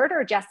to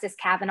murder Justice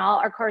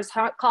Kavanaugh or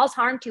cause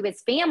harm to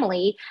his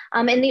family.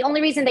 And the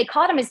only reason they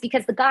caught him is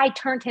because the guy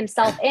turned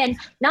himself in,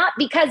 not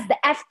because the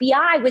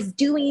FBI was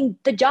doing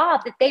the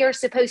job that they are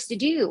supposed to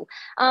do.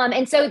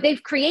 And so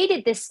they've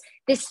created this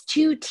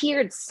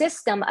two-tiered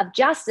system of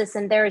justice,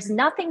 and there is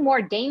nothing more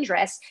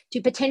dangerous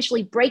to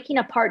potentially breaking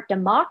apart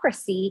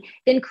democracy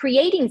than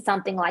creating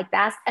something like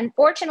that.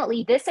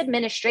 Unfortunately, this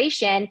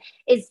administration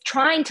is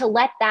trying to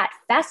let that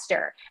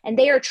fester, and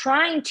they are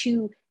trying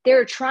to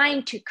they're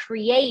trying to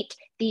create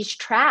these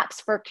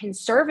traps for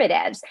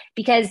conservatives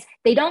because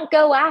they don't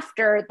go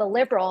after the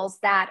liberals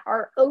that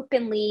are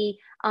openly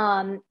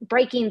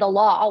breaking the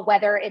law,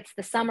 whether it's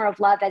the Summer of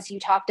Love, as you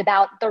talked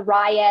about, the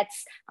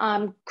riots,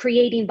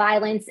 creating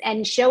violence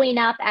and showing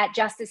up at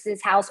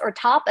justice's house or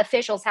top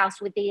official's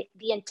house with the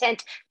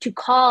intent to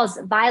cause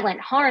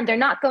violent harm. They're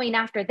not going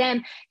after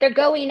them. They're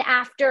going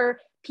after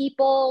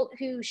people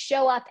who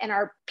show up and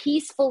are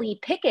peacefully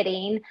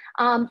picketing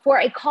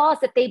for a cause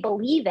that they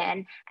believe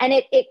in. And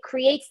it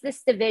creates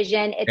this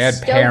division. It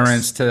Add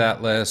parents to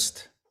that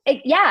list.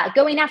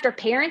 Going after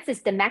parents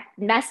is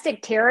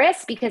domestic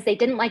terrorists because they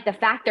didn't like the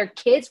fact their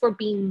kids were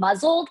being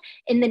muzzled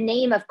in the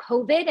name of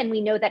COVID. And we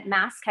know that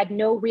masks had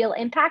no real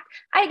impact.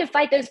 I had to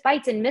fight those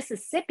fights in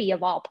Mississippi,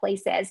 of all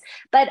places.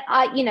 But,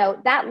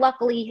 that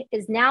luckily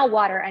is now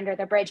water under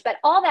the bridge. But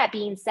all that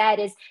being said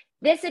is,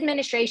 this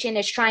administration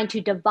is trying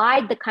to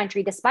divide the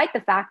country, despite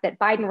the fact that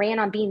Biden ran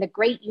on being the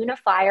great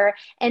unifier.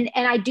 And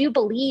I do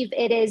believe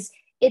it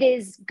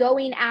is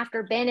going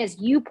after, Ben, as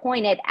you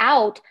pointed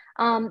out,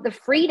 the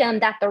freedom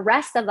that the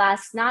rest of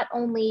us not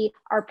only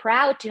are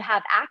proud to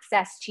have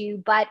access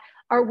to, but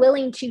are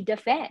willing to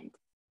defend.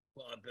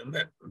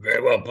 Well,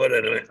 very well put.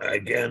 It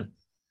again.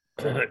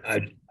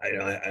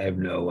 I have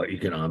no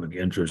economic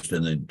interest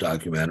in the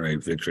documentary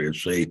Victory at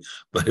Sea,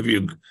 but if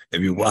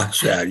you watch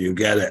that, you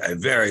get a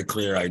very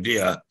clear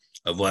idea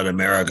of what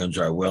Americans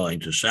are willing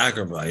to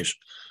sacrifice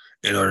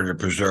in order to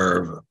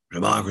preserve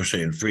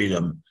democracy and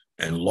freedom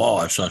and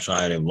law, a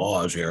society of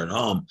laws here at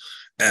home.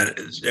 And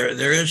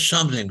there is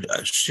something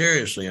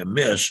seriously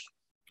amiss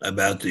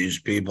about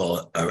these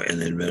people in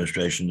the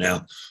administration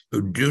now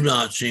who do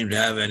not seem to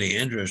have any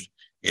interest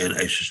in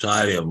a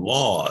society of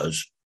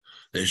laws.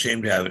 They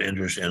seem to have an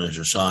interest in a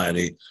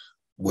society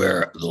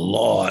where the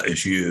law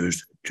is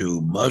used to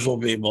muzzle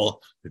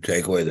people, to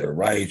take away their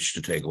rights,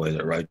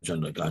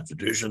 under the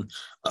Constitution.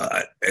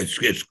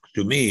 It's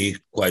to me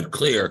quite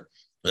clear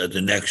that the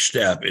next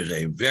step is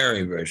a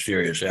very, very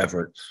serious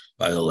effort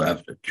by the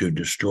left to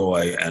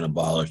destroy and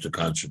abolish the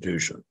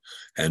Constitution.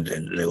 And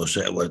they will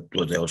say what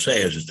they will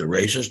say is it's a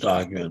racist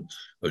document,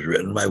 was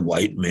written by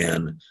white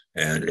men,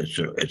 and it's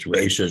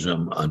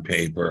racism on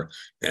paper,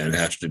 and it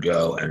has to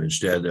go. And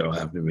instead, there will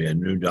have to be a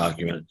new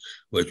document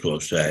which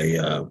will say,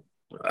 I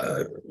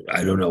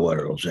don't know what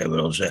it will say, but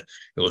it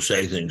will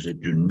say things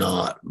that do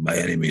not, by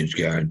any means,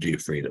 guarantee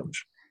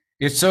freedoms.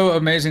 It's so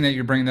amazing that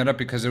you bring that up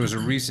because it was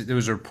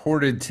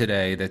reported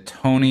today that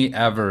Tony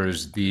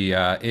Evers, the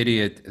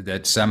idiot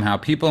that somehow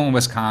people in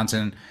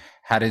Wisconsin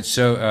had it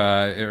so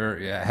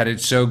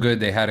good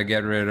they had to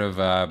get rid of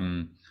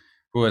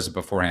who was it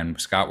beforehand?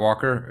 Scott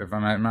Walker, if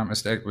I'm not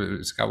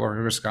mistaken, Scott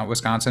Walker,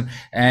 Wisconsin,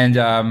 and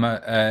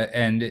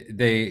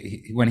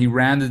they when he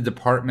ran the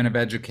Department of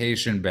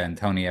Education, Ben,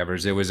 Tony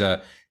Evers, it was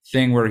a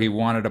thing where he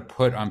wanted to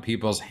put on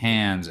people's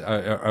hands,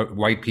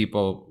 white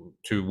people,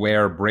 to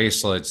wear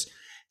bracelets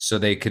so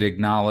they could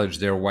acknowledge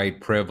their white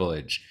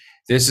privilege.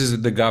 This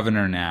is the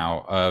governor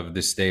now of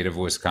the state of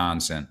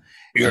Wisconsin.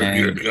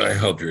 I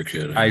hope you're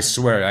kidding. I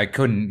swear, I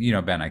couldn't,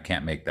 Ben, I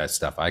can't make that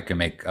stuff. I can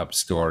make up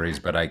stories,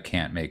 but I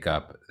can't make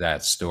up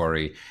that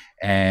story.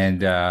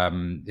 And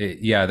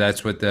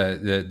that's what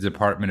the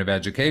Department of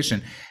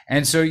Education.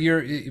 And so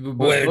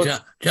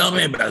tell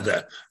me about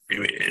that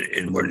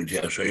in more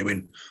detail. So you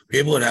mean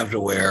people would have to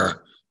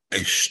wear a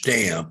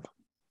stamp?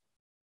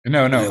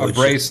 No, a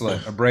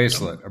bracelet.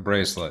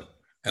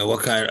 And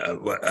what kind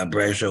of a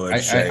bracelet would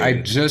say?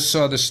 I just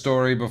saw the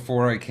story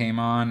before I came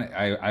on.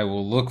 I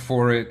will look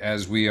for it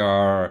as we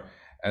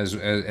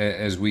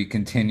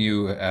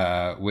continue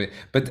with.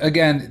 But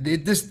again,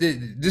 this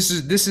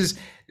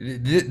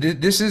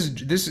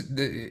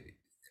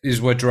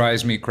is what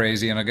drives me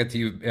crazy, and I'll get to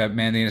you,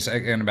 Mandy, in a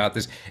second about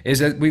this. Is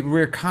that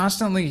we're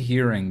constantly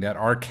hearing that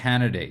our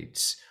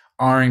candidates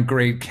aren't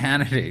great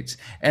candidates,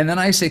 and then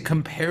I say,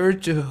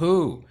 compared to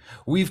who?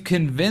 We've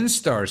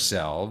convinced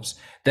ourselves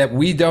that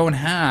we don't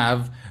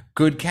have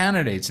good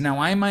candidates. Now,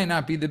 I might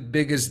not be the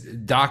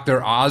biggest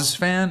Dr. Oz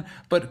fan,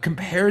 but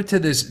compared to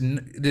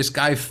this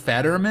guy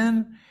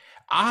Fetterman,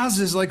 Oz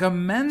is like a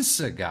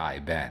Mensa guy,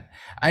 Ben.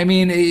 I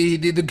mean,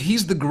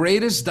 he's the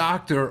greatest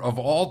doctor of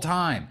all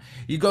time.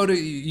 You go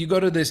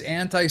to this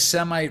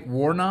anti-Semite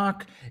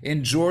Warnock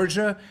in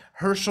Georgia,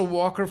 Herschel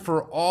Walker,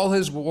 for all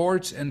his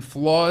warts and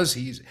flaws,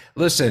 he's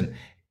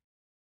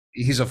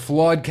a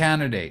flawed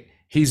candidate.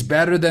 He's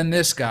better than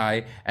this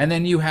guy. And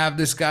then you have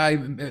this guy,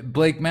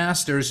 Blake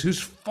Masters,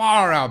 who's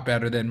far out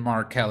better than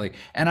Mark Kelly.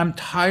 And I'm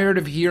tired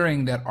of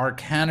hearing that our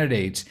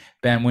candidates,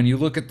 Ben, when you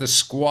look at the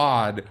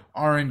squad,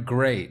 aren't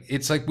great.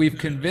 It's like we've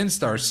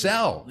convinced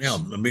ourselves. Yeah,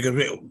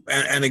 because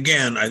and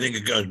again, I think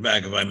it goes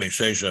back, if I may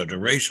say so, to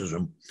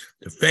racism,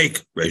 to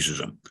fake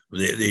racism.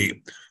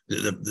 The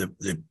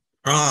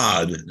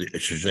prod, I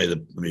should say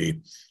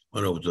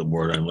what was the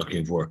word I'm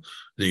looking for?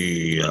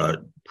 The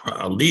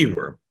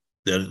lever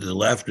that the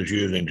left is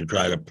using to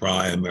try to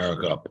pry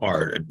America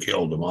apart and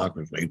kill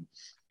democracy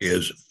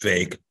is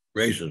fake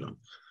racism.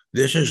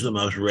 This is the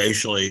most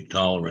racially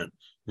tolerant,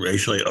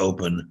 racially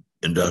open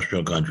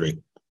industrial country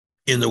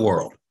in the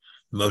world.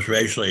 most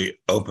racially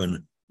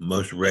open,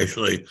 most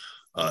racially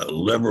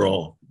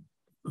liberal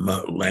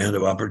land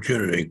of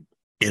opportunity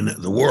in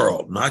the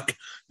world, not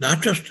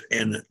just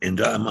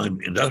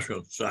among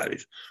industrial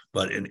societies,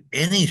 but in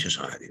any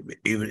society,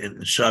 even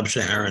in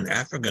sub-Saharan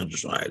African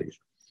societies.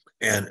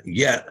 And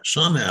yet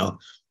somehow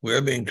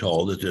we're being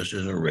told that this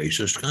is a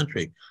racist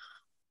country.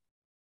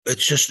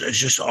 It's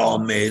just all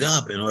made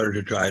up in order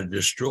to try to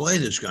destroy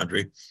this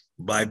country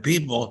by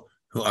people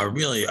who are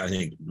really, I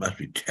think, must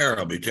be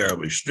terribly,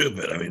 terribly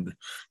stupid. I mean,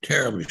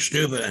 terribly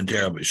stupid and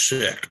terribly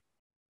sick.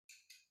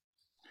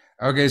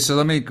 Okay, so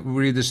let me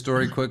read the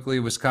story quickly.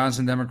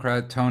 Wisconsin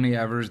Democrat Tony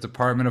Evers,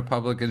 Department of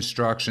Public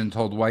Instruction,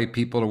 told white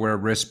people to wear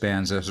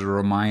wristbands as a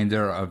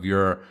reminder of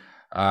your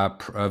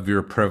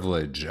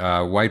privilege.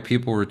 White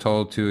people were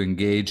told to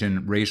engage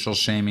in racial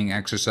shaming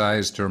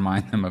exercise to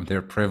remind them of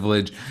their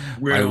privilege.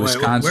 Where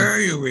are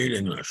you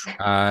reading this?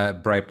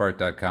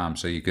 Breitbart.com.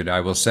 So you could, I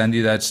will send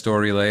you that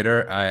story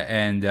later.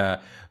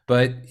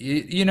 But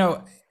you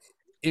know,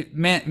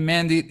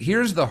 Mandy,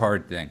 here's the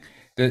hard thing.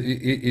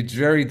 It's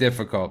very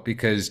difficult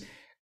because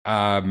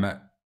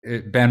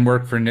Ben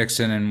worked for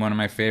Nixon, and one of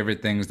my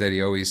favorite things that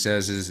he always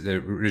says is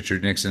that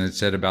Richard Nixon had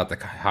said about the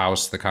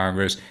House, the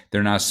Congress,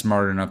 they're not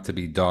smart enough to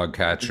be dog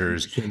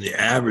catchers. The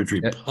average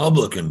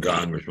Republican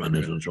congressman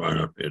isn't smart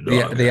enough to be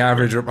a dog. The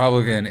average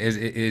Republican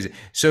is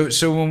so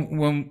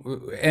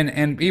when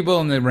and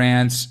people in the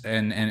rants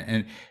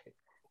and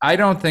I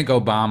don't think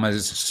Obama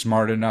is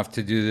smart enough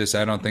to do this.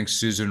 I don't think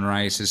Susan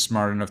Rice is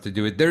smart enough to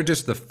do it. They're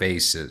just the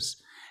faces.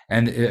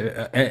 And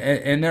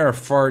there are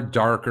far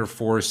darker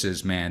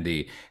forces,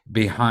 Mandy,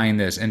 behind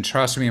this. And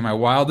trust me, in my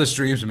wildest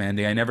dreams,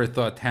 Mandy, I never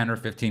thought 10 or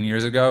 15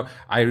 years ago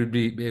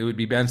it would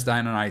be Ben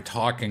Stein and I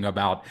talking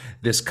about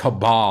this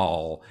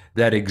cabal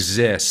that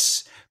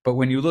exists. But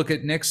when you look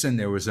at Nixon,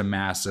 there was a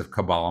massive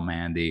cabal,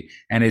 Mandy,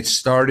 and it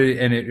started,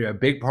 and a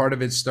big part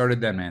of it started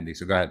then, Mandy.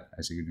 So go ahead.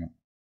 I see you doing.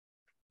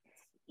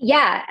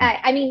 Yeah,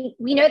 I mean,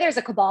 we know there's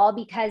a cabal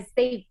because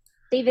they've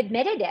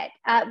admitted it.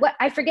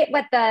 I forget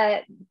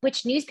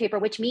which newspaper,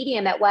 which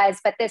medium it was,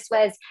 but this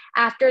was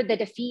after the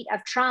defeat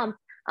of Trump.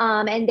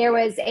 And there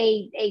was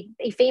a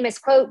famous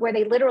quote where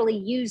they literally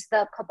used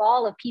the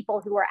cabal of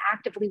people who were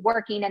actively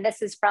working. And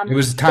this is from— It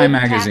was Time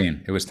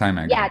magazine. It was Time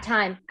magazine. Yeah,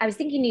 Time. I was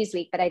thinking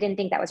Newsweek, but I didn't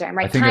think that was right.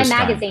 Right, Time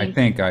magazine. I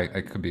think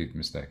I could be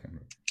mistaken.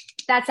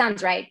 That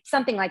sounds right.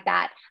 Something like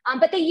that.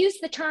 But they use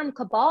the term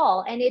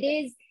cabal, and it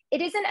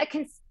isn't a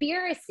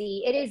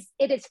conspiracy.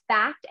 It is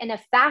fact, and a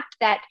fact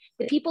that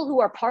the people who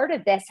are part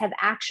of this have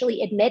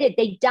actually admitted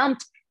they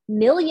dumped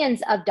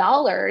millions of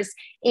dollars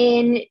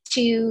in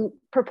to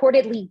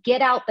purportedly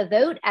get out the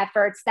vote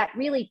efforts that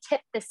really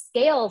tipped the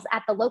scales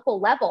at the local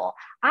level.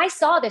 I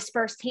saw this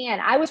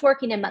firsthand. I was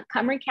working in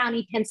Montgomery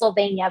County,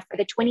 Pennsylvania for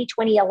the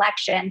 2020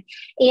 election,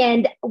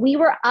 and we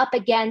were up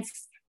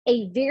against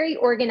a very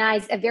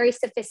organized, a very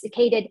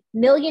sophisticated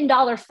 $1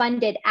 million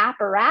funded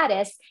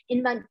apparatus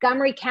in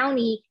Montgomery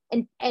County,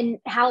 and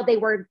how they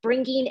were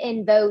bringing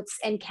in votes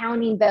and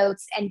counting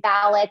votes and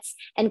ballots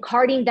and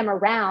carting them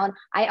around.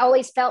 I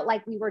always felt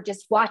like we were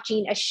just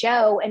watching a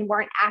show and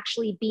weren't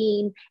actually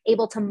being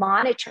able to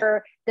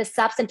monitor the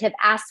substantive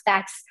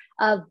aspects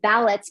of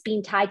ballots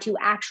being tied to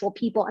actual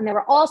people. And there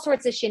were all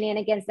sorts of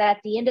shenanigans that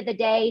at the end of the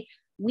day,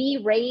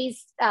 we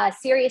raised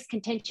serious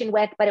contention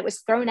with, but it was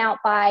thrown out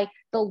by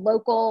the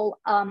local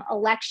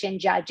election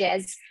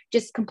judges,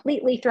 just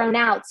completely thrown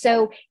out.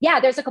 So yeah,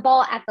 there's a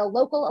cabal at the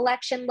local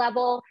election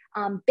level,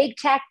 big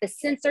tech, the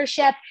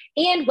censorship,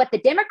 and what the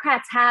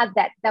Democrats have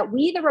that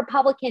we, the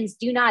Republicans,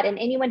 do not, and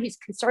anyone who's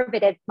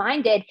conservative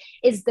minded,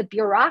 is the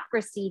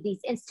bureaucracy,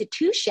 these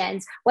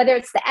institutions, whether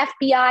it's the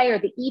FBI or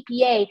the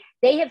EPA,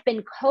 they have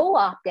been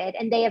co-opted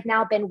and they have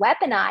now been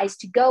weaponized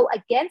to go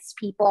against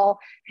people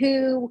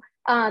who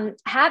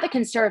have a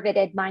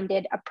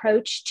conservative-minded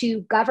approach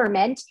to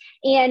government.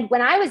 And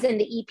when I was in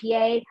the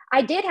EPA,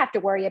 I did have to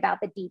worry about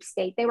the deep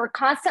state. They were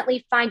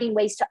constantly finding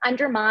ways to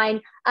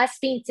undermine us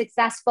being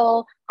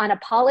successful on a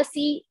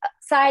policy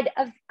side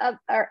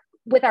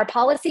with our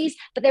policies,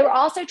 but they were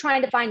also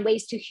trying to find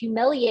ways to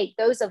humiliate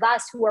those of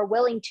us who are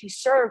willing to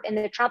serve in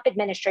the Trump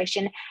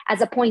administration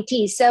as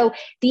appointees. So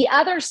the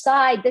other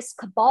side, this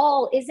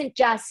cabal, isn't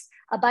just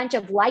a bunch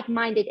of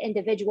like-minded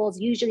individuals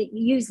usually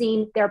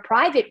using their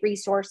private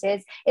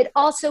resources. It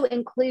also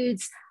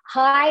includes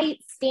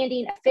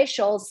high-standing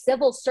officials,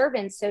 civil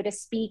servants, so to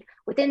speak,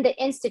 within the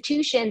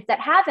institutions that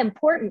have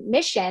important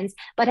missions,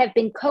 but have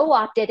been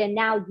co-opted and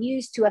now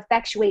used to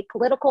effectuate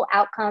political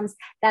outcomes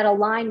that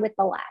align with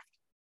the left.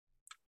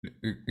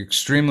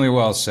 Extremely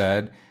well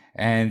said,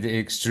 and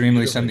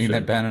extremely something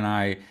that Ben and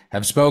I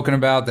have spoken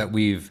about, that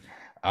we've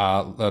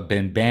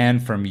been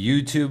banned from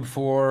YouTube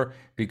for,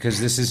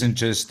 because this isn't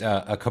just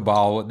a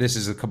cabal. This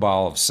is a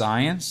cabal of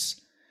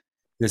science.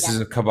 This is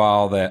a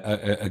cabal that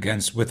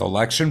against with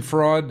election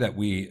fraud that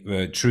we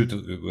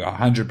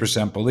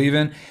 100% believe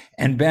in.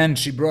 And Ben,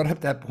 she brought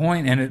up that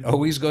point, and it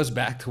always goes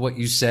back to what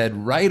you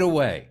said right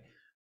away.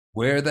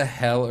 Where the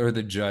hell are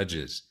the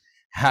judges?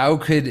 How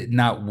could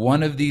not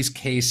one of these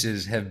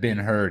cases have been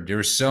heard? There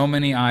are so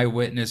many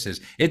eyewitnesses.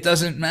 It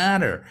doesn't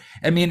matter.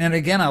 I mean, and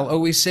again, I'll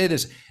always say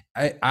this.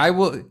 I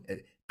will,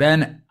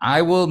 Ben,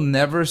 I will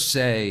never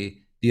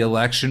say the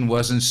election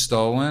wasn't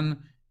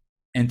stolen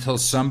until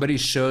somebody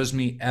shows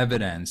me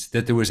evidence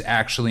that there was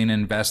actually an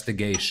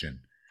investigation.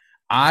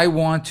 I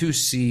want to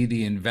see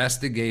the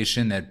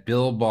investigation that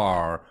Bill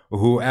Barr or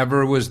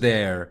whoever was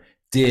there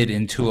did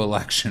into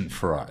election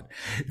fraud.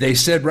 They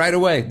said right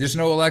away, there's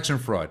no election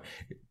fraud.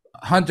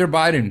 Hunter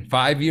Biden,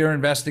 5-year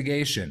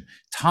investigation.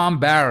 Tom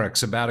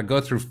Barrack's about to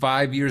go through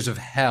 5 years of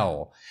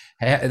hell.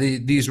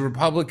 These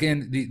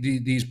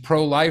these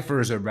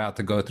pro-lifers are about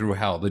to go through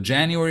hell. The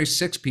January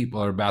 6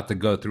 people are about to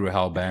go through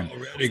hell, Ben.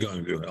 Already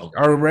going through hell.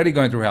 Already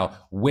going through hell.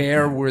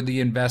 Where were the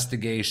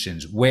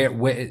investigations? Where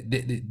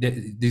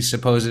these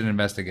supposed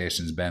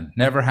investigations, Ben?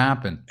 Never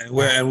happened. And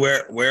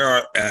where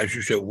are, as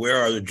you said,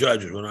 where are the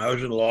judges? When I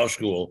was in law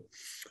school,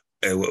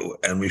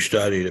 and we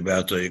studied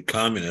about the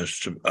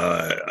communists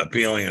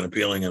appealing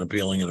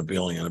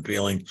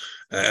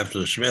after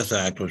the Smith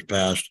Act was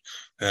passed,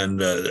 and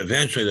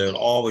eventually they would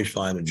always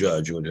find a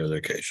judge who would hear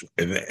their case.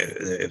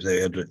 If they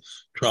had to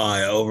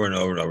try over and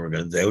over and over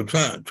again, they would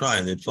try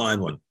and they'd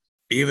find one.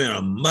 Even in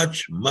a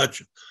much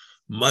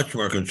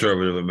more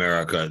conservative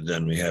America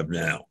than we have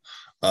now,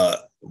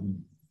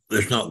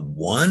 there's not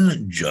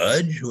one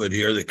judge who would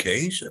hear a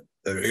case,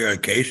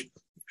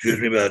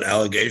 about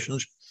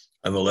allegations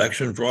of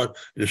election fraud,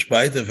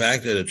 despite the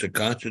fact that it's a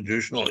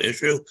constitutional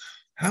issue.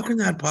 How can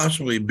that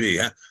possibly be?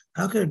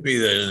 How can it be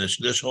that in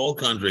this whole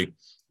country,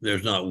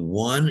 there's not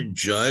one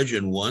judge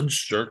in one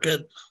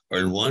circuit or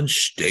in one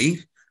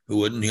state who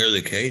wouldn't hear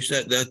the case?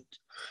 That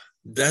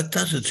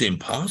doesn't seem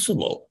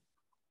possible.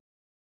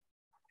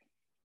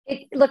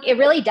 Look, it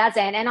really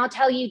doesn't. And I'll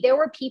tell you, there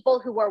were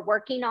people who were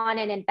working on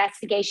an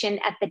investigation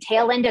at the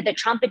tail end of the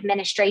Trump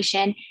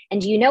administration.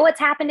 And do you know what's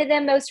happened to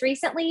them most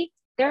recently?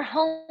 Their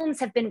homes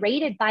have been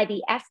raided by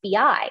the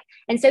FBI.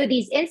 And so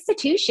these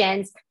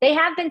institutions, they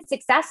have been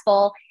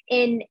successful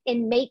in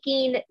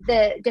making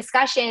the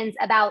discussions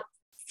about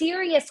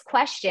serious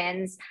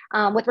questions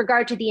with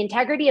regard to the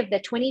integrity of the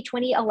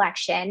 2020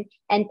 election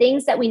and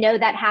things that we know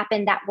that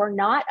happened that were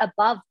not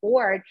above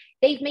board.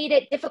 They've made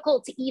it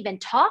difficult to even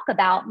talk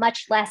about,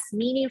 much less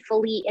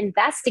meaningfully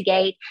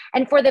investigate.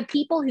 And for the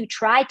people who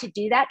tried to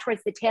do that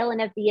towards the tail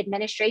end of the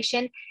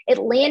administration, it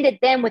landed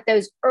them with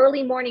those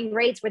early morning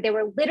raids where they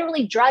were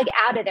literally dragged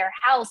out of their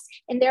house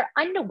in their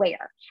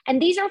underwear.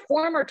 And these are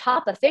former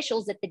top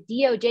officials at the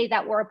DOJ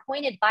that were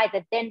appointed by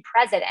the then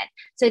president.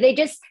 So they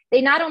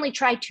not only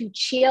tried to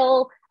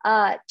chill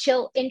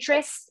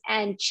interests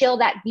and chill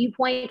that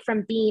viewpoint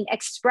from being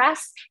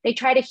expressed, they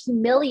try to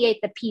humiliate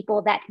the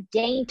people that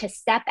deign to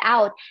step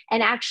out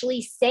and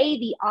actually say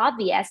the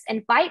obvious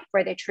and fight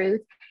for the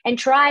truth and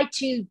try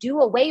to do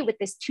away with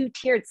this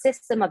two-tiered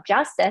system of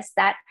justice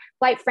that,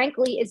 quite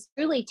frankly, is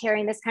really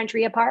tearing this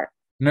country apart.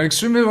 No,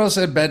 extremely well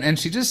said, Ben. And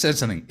she just said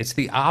something. It's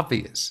the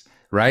obvious,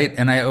 right?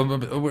 And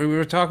we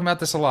were talking about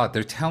this a lot.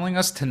 They're telling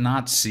us to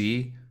not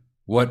see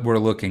what we're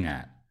looking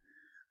at.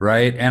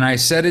 Right. And I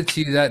said it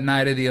to you that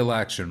night of the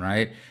election.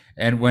 Right.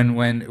 And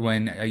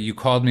when you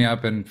called me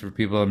up, and for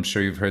people, I'm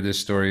sure you've heard this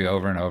story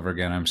over and over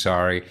again, I'm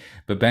sorry,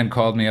 but Ben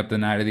called me up the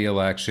night of the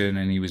election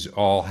and he was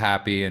all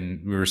happy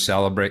and we were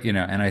celebrating,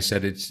 and I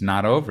said, it's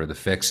not over. The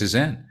fix is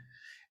in.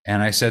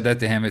 And I said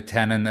that to him at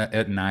 10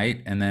 at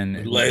night, and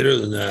then later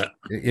than that,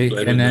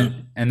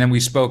 and then we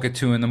spoke at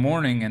 2 a.m,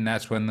 and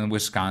that's when the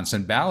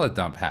Wisconsin ballot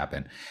dump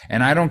happened.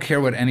 And I don't care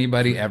what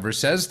anybody ever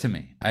says to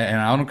me, and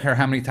I don't care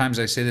how many times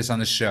I say this on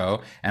the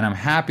show. And I'm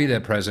happy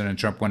that President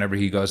Trump, whenever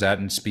he goes out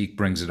and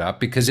brings it up,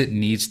 because it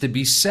needs to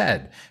be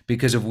said.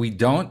 Because if we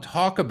don't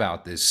talk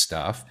about this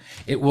stuff,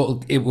 it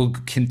will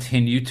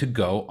continue to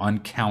go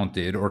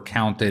uncounted or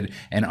counted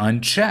and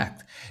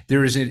unchecked.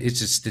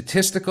 It's a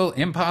statistical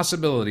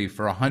impossibility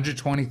for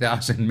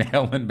 120,000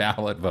 mail-in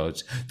ballot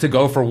votes to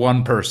go for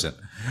one person.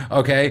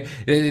 Okay,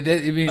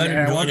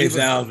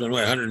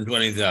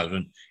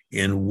 120,000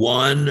 in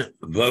one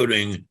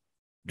voting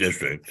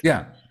district.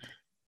 Yeah.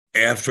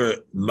 After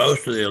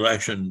most of the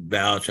election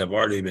ballots have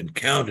already been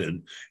counted,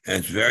 and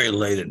it's very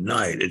late at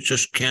night, it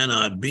just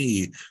cannot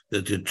be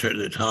that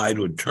the tide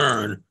would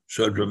turn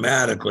so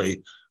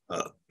dramatically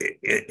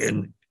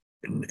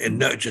and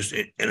not just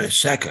in a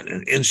second,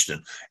 an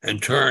instant,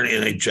 and turn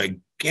in a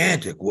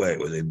gigantic way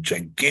with a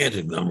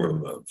gigantic number of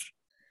votes.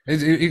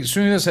 It's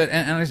extremely well said.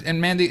 And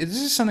Mandy,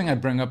 this is something I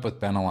bring up with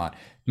Ben a lot.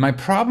 My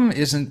problem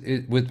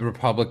isn't with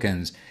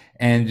Republicans.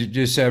 And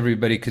just so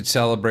everybody could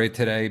celebrate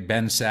today,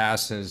 Ben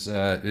Sasse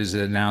has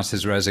announced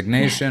his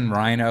resignation.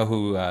 Rhino,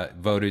 who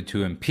voted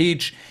to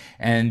impeach,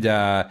 and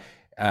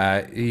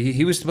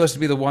he was supposed to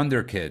be the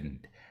wonder kid.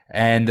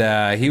 And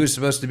he was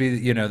supposed to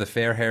be, the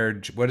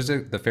fair-haired, what is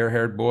it? The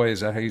fair-haired boy, is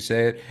that how you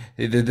say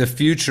it? The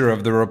future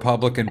of the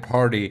Republican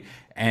Party.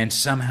 And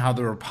somehow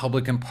the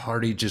Republican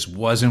Party just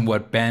wasn't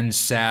what Ben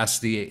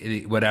Sasse,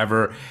 the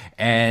whatever,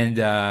 and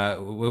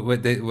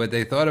what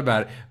they thought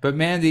about it. But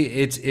Mandy,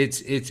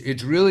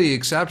 it's really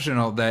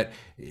exceptional that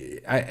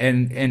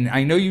and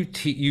I know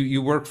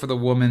you work for the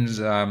women's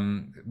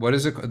what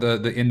is it,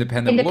 the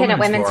Independent Independent Women's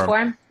Women's Forum,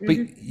 Forum. but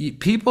Mhm.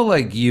 people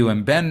like you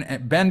and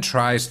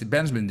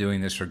Ben's been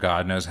doing this for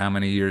God knows how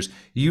many years.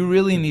 You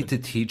really need to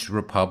teach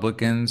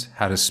Republicans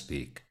how to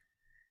speak.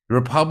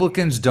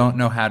 Republicans don't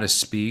know how to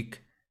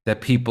speak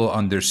that people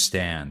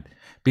understand,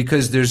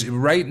 because there's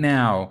right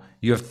now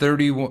you have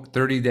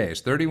 30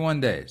 days, 31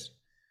 days,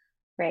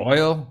 Right.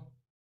 oil,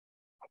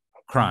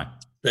 crime.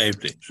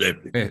 Safety.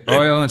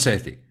 Oil and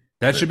safety.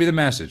 That should be the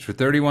message for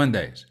 31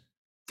 days.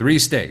 3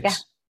 states. Yeah.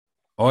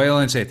 Oil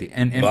and safety.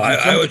 And Well,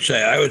 I would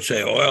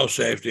say oil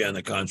safety and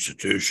the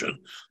Constitution.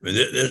 I mean,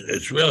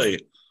 it's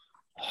really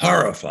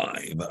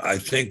horrifying. But I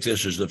think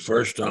this is the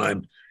first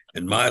time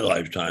in my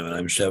lifetime, and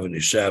I'm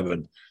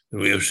 77, that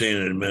we have seen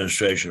an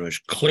administration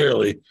which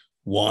clearly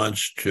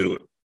wants to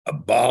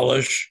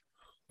abolish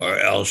or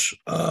else,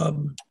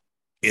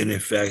 in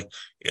effect,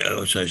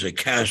 as I say,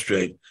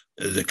 castrate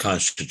the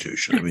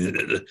Constitution. I mean,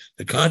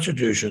 the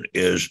Constitution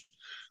is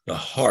the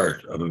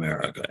heart of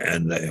America.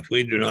 And if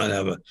we do not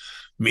have a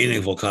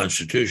meaningful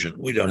Constitution,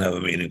 we don't have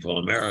a meaningful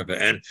America.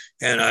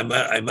 And I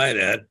might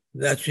add,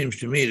 that seems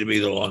to me to be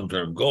the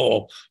long-term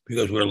goal,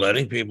 because we're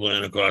letting people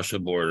in across the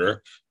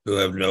border who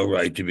have no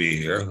right to be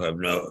here, who have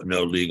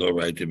no legal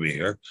right to be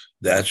here.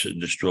 That's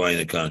destroying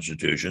the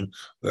Constitution.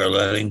 We're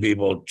letting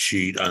people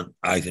cheat on,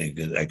 I think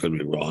that could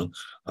be wrong,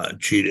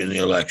 cheat in the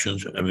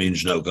elections. It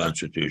means no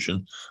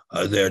Constitution.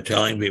 They're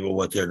telling people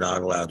what they're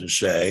not allowed to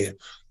say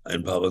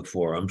in public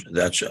forums.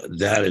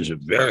 That is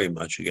very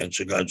much against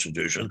the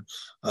Constitution.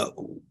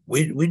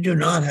 We do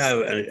not have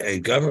a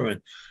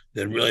government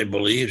that really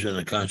believes in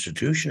the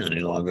Constitution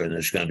any longer in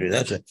this country.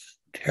 That's a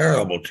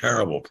terrible,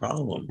 terrible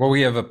problem. Well,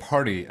 we have a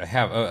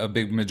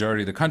big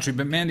majority of the country.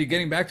 But Mandy,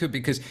 getting back to it,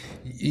 because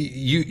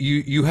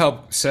you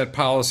help set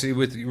policy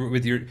with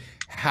your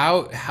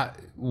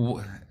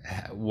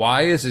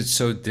why is it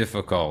so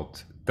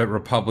difficult that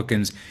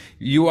Republicans?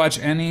 You watch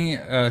any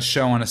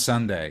show on a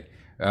Sunday,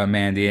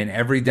 Mandy, and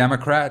every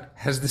Democrat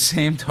has the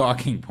same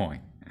talking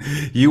point.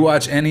 You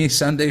watch any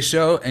Sunday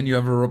show and you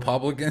have a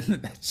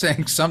Republican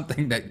saying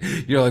something that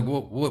you're like,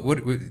 what,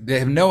 they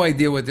have no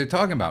idea what they're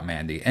talking about,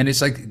 Mandy. And it's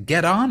like,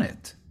 get on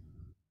it.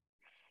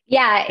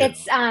 Yeah,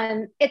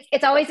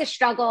 it's always a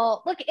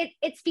struggle. Look,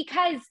 it's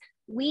because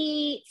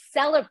we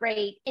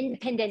celebrate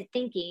independent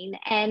thinking.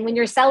 And when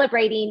you're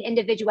celebrating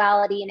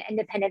individuality and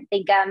independent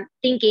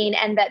thinking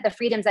and the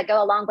freedoms that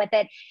go along with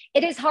it,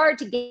 it is hard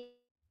to get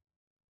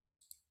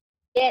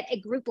a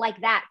group like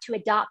that to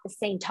adopt the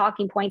same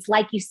talking points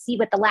like you see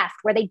with the left,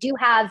 where they do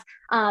have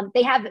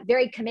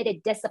very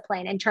committed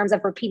discipline in terms of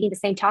repeating the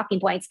same talking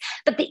points.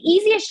 But the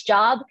easiest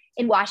job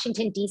in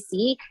Washington,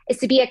 D.C. is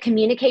to be a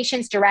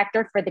communications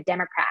director for the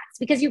Democrats,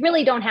 because you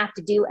really don't have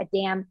to do a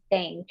damn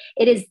thing.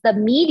 It is the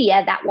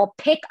media that will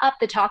pick up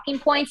the talking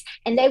points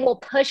and they will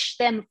push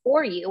them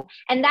for you.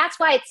 And that's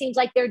why it seems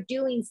like they're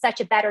doing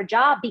such a better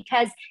job,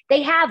 because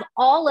they have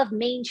all of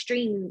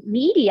mainstream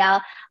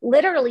media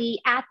literally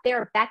at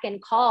their beck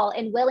and call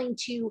and willing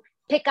to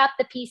pick up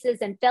the pieces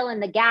and fill in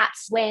the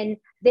gaps when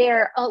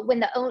their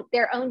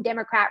own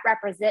Democrat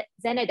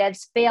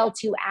representatives fail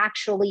to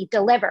actually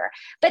deliver.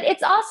 But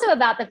it's also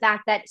about the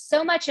fact that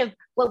so much of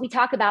what we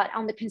talk about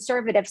on the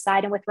conservative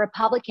side and with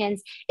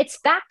Republicans, it's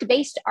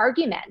fact-based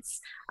arguments.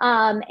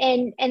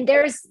 And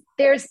there's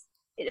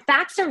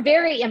facts are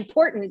very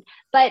important,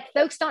 but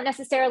folks don't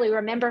necessarily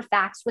remember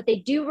facts. What they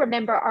do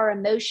remember are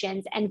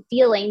emotions and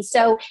feelings.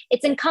 So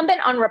it's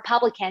incumbent on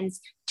Republicans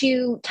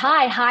to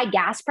tie high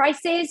gas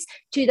prices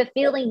to the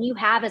feeling you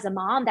have as a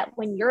mom, that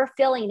when you're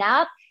filling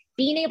up,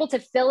 being able to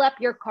fill up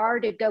your car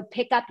to go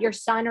pick up your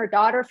son or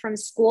daughter from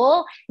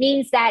school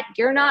means that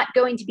you're not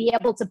going to be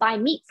able to buy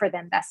meat for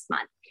them this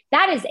month.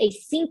 That is a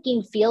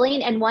sinking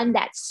feeling, and one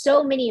that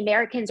so many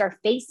Americans are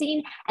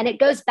facing. And it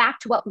goes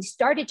back to what we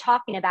started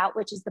talking about,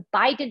 which is the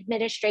Biden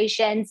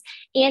administration's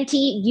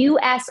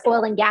anti-U.S.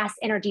 oil and gas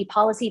energy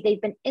policy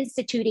they've been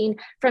instituting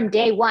from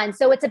day one.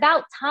 So it's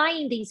about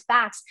tying these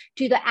facts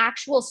to the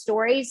actual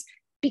stories,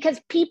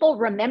 because people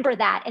remember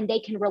that and they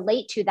can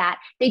relate to that.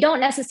 They don't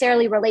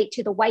necessarily relate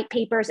to the white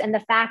papers and the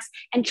facts.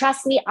 And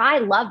trust me, I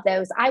love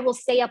those. I will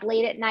stay up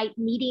late at night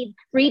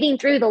reading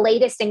through the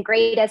latest and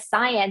greatest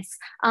science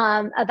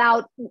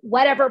about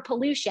whatever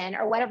pollution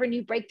or whatever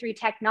new breakthrough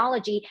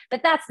technology,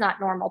 but that's not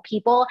normal,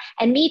 people.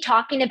 And me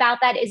talking about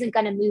that isn't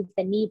going to move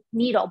the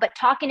needle, but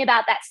talking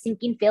about that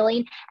sinking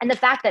feeling and the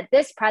fact that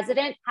this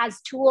president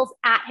has tools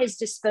at his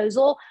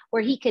disposal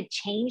where he could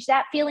change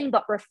that feeling,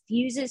 but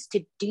refuses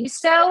to do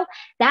so.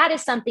 That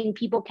is something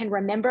people can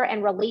remember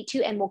and relate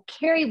to and will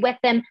carry with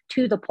them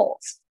to the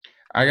polls.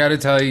 I got to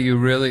tell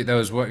you, that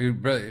was what you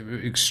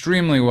really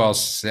extremely well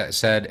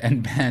said.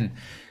 And Ben,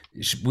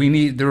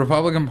 the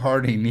Republican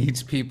Party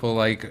needs people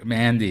like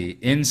Mandy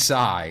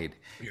inside.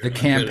 The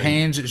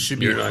campaigns should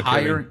be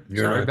higher.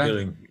 You're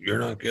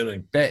not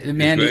kidding.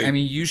 Mandy, I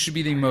mean, you should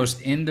be the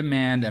most in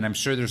demand, and I'm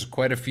sure there's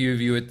quite a few of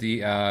you at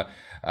the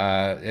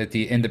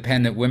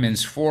Independent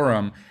Women's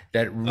Forum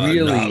that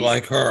really not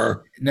like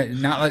her.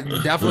 Not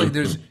like, definitely.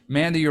 There's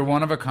Mandy. You're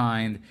one of a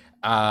kind.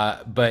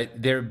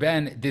 But there,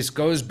 Ben, this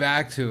goes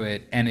back to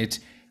it, and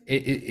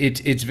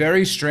it's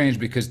very strange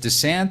because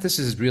DeSantis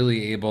is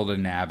really able to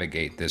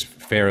navigate this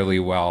fairly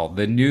well.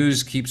 The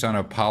news keeps on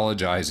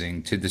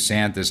apologizing to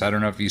DeSantis. I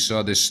don't know if you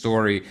saw this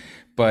story,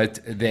 but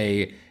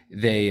they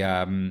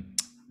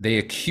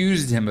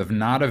accused him of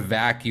not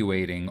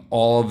evacuating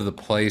all of the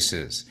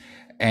places,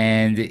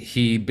 and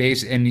he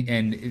basically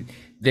and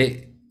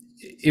they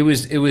it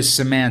was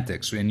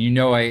semantics. And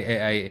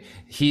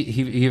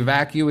he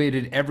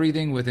evacuated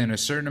everything within a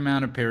certain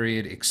amount of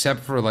period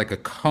except for like a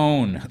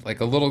cone,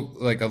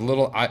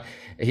 and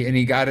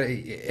he got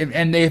it,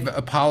 and they've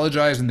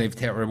apologized,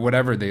 and or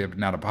whatever, they have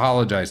not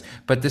apologized,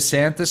 but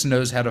DeSantis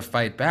knows how to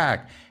fight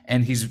back,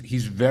 and he's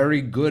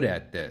very good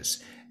at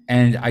this.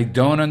 And I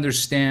don't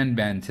understand,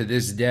 Ben, to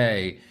this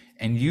day,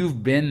 and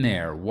you've been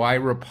there, why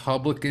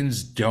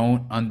Republicans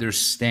don't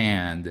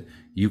understand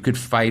you could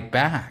fight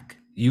back.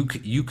 You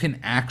can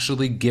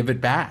actually give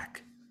it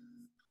back.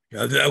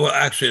 Yeah, well,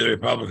 actually, the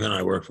Republican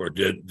I worked for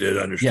did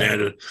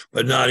understand it,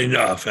 but not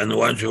enough. And the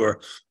ones who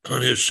were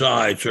on his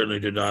side certainly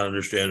did not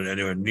understand it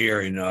anywhere near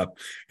enough.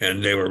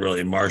 And they were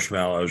really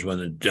marshmallows when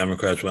the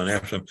Democrats went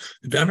after them.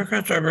 The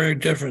Democrats are very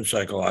different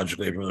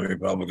psychologically from the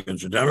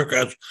Republicans. The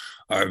Democrats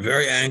are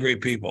very angry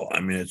people. I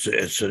mean,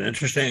 it's an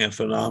interesting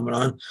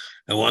phenomenon,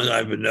 and one that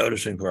I've been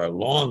noticing for a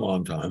long,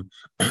 long time.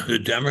 The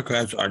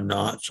Democrats are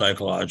not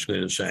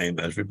psychologically the same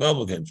as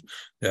Republicans.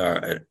 They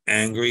are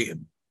angry,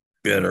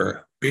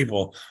 bitter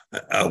people.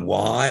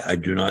 Why? I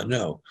do not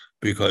know.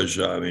 Because,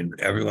 I mean,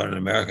 everyone in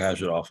America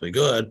has it awfully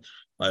good.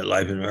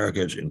 Life in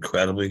America is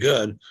incredibly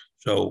good.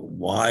 So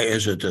why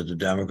is it that the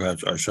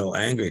Democrats are so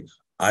angry?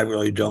 I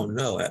really don't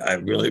know. I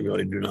really,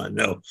 really do not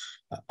know.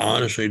 I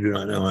honestly do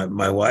not know.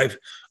 My wife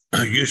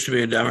used to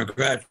be a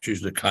Democrat.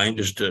 She's the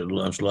kindest,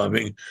 most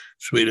loving,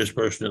 sweetest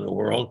person in the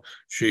world.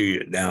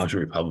 She now is a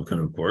Republican,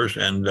 of course.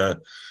 And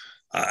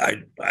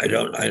I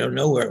don't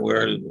know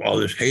where all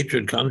this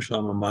hatred comes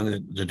from among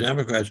the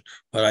Democrats,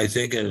 but I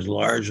think it is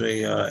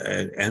largely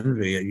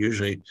envy.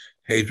 Usually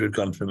hatred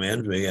comes from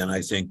envy, and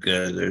I think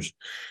there's,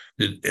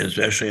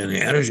 especially in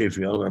the energy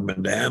field where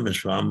Madame is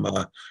from,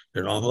 there's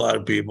an awful lot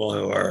of people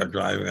who are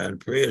driving around in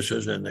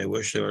Priuses, and they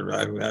wish they were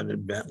driving around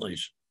in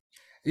Bentleys.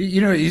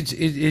 You know,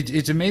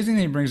 it's amazing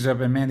that he brings it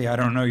up. And Mandy, I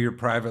don't know your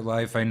private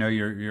life. I know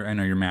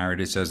you're married.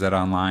 It says that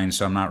online,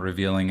 so I'm not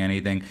revealing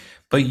anything.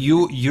 But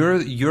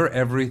you're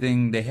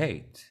everything they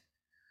hate.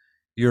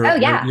 You're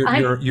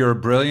a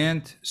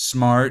brilliant,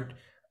 smart,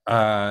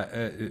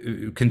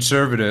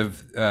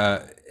 conservative,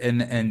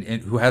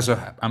 and who has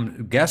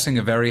I'm guessing,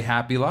 a very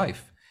happy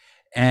life.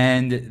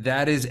 And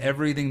that is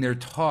everything they're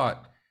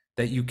taught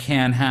that you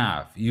can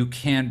have. You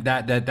can't.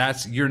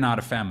 That's you're not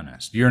a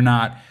feminist. You're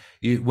not.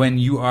 When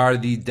you are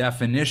the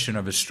definition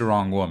of a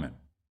strong woman.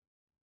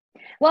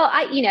 Well,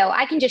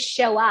 I can just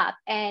show up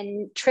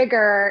and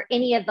trigger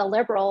any of the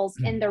liberals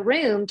in the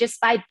room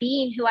just by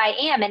being who I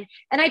am. And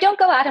I don't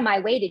go out of my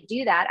way to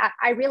do that.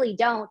 I really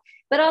don't.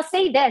 But I'll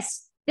say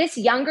this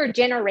younger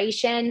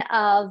generation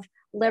of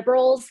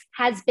liberals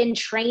has been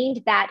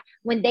trained that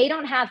when they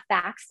don't have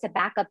facts to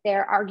back up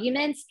their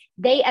arguments,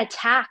 they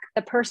attack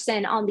the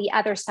person on the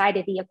other side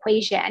of the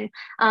equation.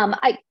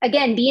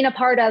 Again, being a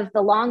part of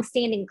the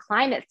longstanding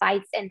climate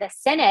fights in the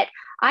Senate,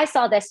 I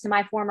saw this to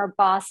my former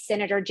boss,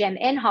 Senator Jim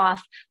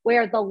Inhofe,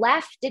 where the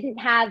left didn't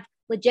have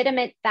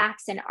legitimate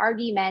facts and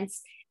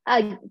arguments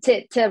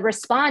to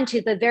respond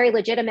to the very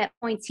legitimate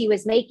points he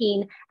was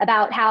making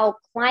about how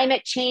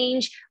climate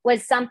change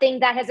was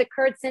something that has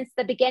occurred since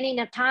the beginning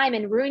of time,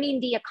 and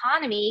ruining the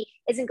economy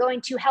isn't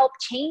going to help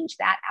change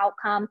that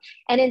outcome.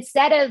 And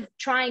instead of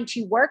trying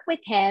to work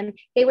with him,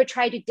 they would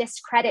try to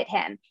discredit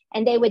him,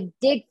 and they would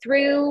dig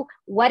through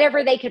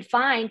whatever they could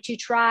find to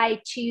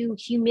try to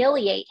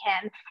humiliate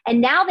him.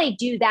 And now they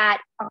do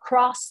that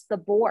across the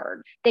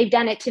board. They've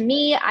done it to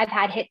me. I've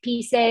had hit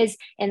pieces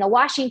in the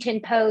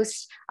Washington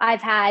Post.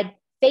 I've had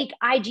fake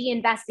IG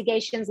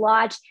investigations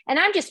lodged. And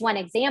I'm just one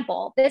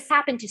example. This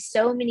happened to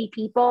so many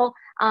people.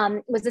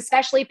 It was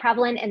especially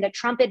prevalent in the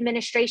Trump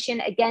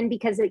administration, again,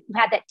 because you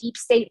had that deep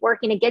state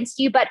working against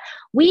you. But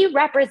we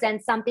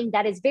represent something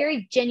that is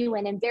very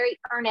genuine and very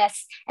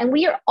earnest. And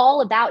we are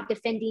all about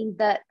defending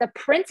the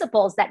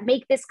principles that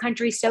make this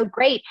country so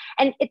great.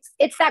 And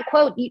it's that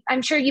quote,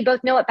 I'm sure you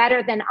both know it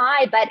better than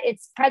I, but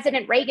it's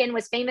President Reagan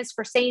was famous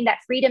for saying that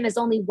freedom is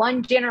only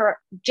one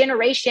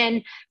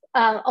generation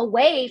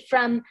away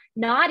from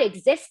not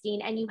existing,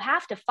 and you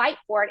have to fight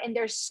for it. And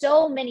there's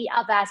so many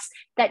of us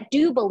that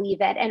do believe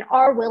it and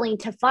are willing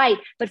to fight.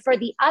 But for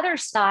the other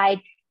side,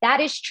 that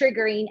is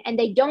triggering, and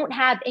they don't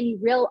have any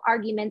real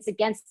arguments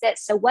against it.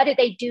 So what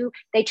do?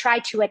 They try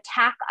to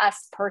attack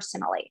us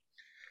personally.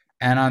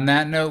 And on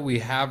that note, we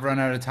have run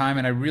out of time,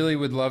 and I really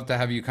would love to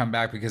have you come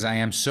back, because I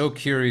am so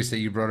curious that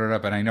you brought it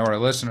up, and I know our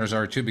listeners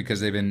are too,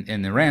 because they've been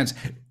in the rants.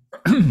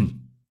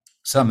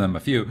 Some of them, a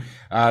few,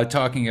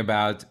 talking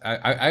about,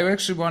 I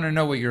actually want to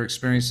know what your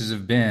experiences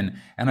have been.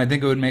 And I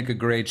think it would make a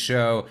great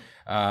show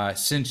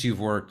since you've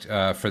worked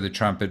for the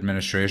Trump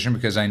administration,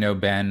 because I know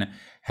Ben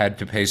had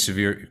to pay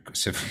severe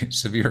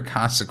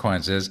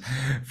consequences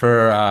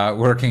for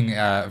working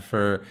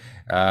for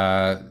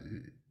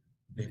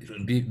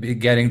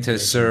getting to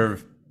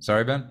serve.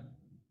 Sorry, Ben.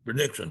 For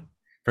Nixon.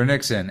 For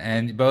Nixon,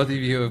 and both of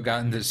you have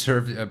gotten to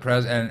serve a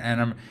president,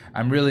 and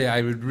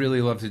I would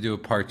really love to do a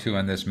part 2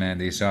 on this,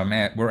 Mandy. So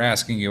we're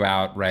asking you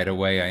out right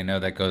away. I know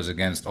that goes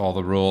against all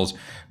the rules,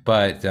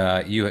 but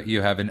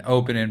you have an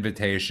open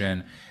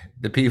invitation.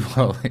 The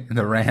people in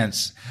the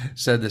rants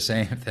said the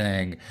same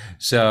thing.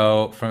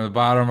 So from the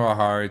bottom of our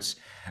hearts,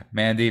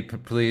 Mandy,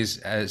 please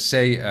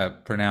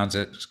pronounce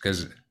it,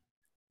 because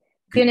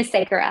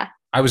Gunasekara.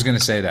 I was going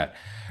to say that.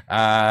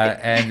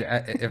 And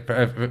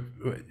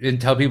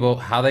tell people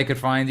how they could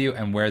find you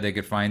and where they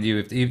could find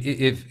you.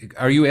 If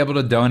are you able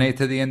to donate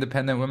to the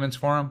Independent Women's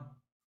Forum?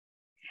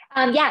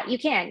 Yeah, you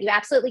can. You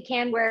absolutely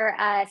can. We're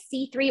a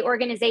C3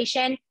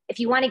 organization. If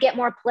you want to get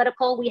more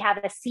political, we have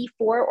a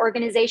C4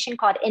 organization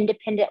called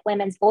Independent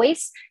Women's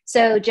Voice.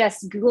 So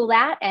just Google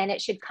that and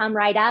it should come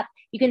right up.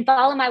 You can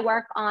follow my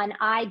work on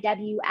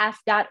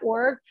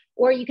iwf.org,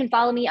 or you can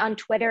follow me on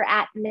Twitter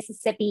at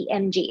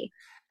MississippiMG.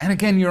 And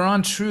again, you're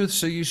on Truth,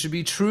 so you should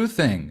be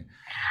truthing.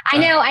 I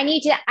know. I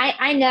need to.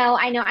 I know.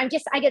 I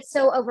get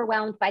so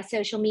overwhelmed by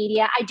social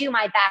media. I do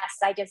my best.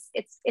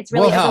 It's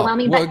really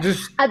overwhelming. But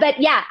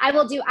yeah, I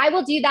will do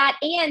that,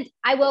 and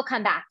I will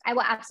come back. I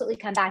will absolutely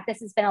come back.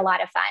 This has been a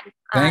lot of fun.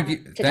 Thank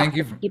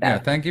you. Yeah,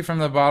 thank you from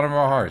the bottom of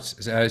our hearts.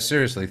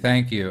 Seriously,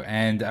 thank you.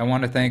 And I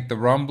want to thank the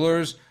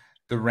Rumblers,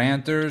 the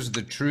Ranters,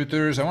 the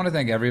Truthers. I want to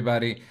thank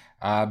everybody.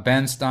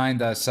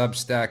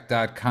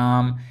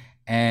 benstein.substack.com.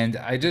 And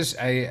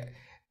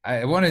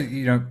I want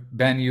to,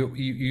 Ben,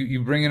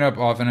 you bring it up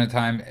often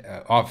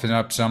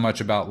up so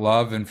much about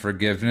love and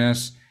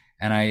forgiveness.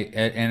 And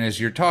as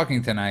you're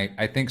talking tonight,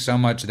 I think so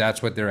much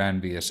that's what they're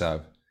envious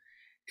of,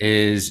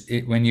 is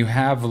when you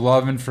have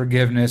love and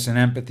forgiveness and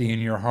empathy in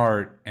your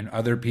heart and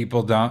other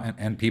people don't,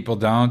 and people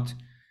don't,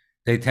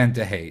 they tend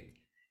to hate.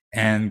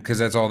 And because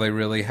that's all they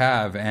really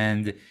have.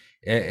 And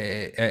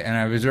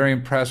I was very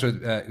impressed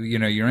with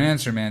your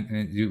answer, man.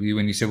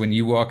 When you said when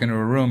you walk into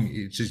a room,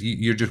 it's just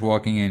you're just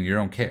walking in. You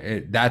don't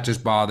care. That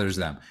just bothers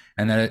them,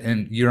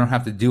 and you don't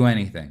have to do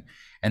anything,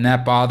 and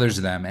that bothers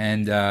them.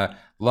 And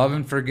love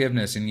and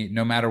forgiveness, and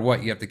no matter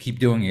what, you have to keep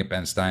doing it,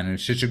 Ben Stein. And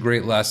it's such a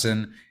great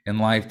lesson in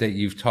life that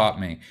you've taught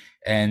me,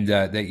 and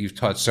that you've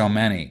taught so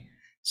many.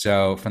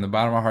 So from the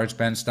bottom of our hearts,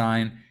 Ben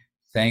Stein,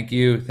 thank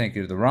you. Thank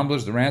you to the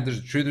Rumblers, the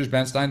Ranters, the Truthers,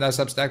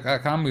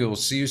 benstein.substack.com. We will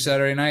see you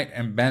Saturday night.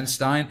 And Ben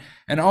Stein,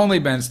 and only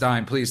Ben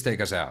Stein, please take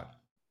us out.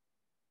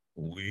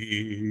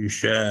 We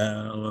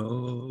shall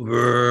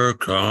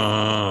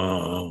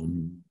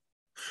overcome.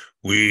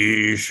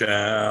 We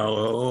shall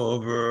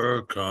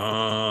overcome.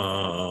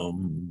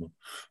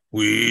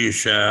 We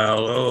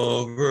shall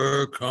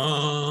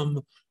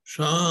overcome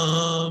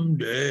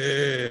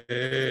someday.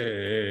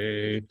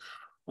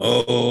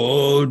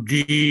 Oh,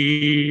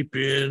 deep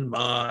in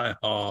my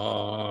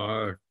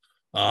heart,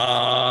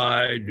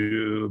 I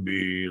do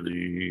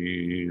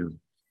believe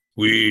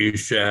we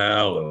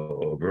shall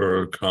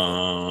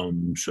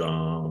overcome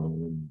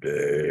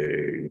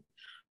someday.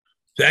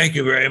 Thank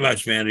you very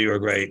much, Mandy. You're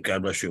great.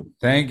 God bless you.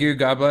 Thank you.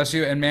 God bless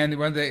you. And Mandy,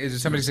 one day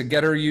somebody said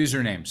get her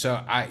username.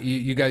 So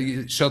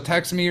she'll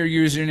text me her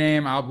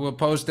username. We'll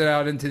post it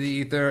out into the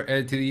ether,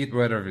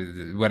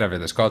 whatever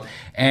that's called.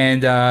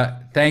 And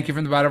thank you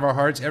from the bottom of our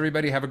hearts,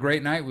 everybody. Have a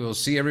great night. We will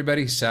see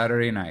everybody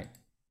Saturday night.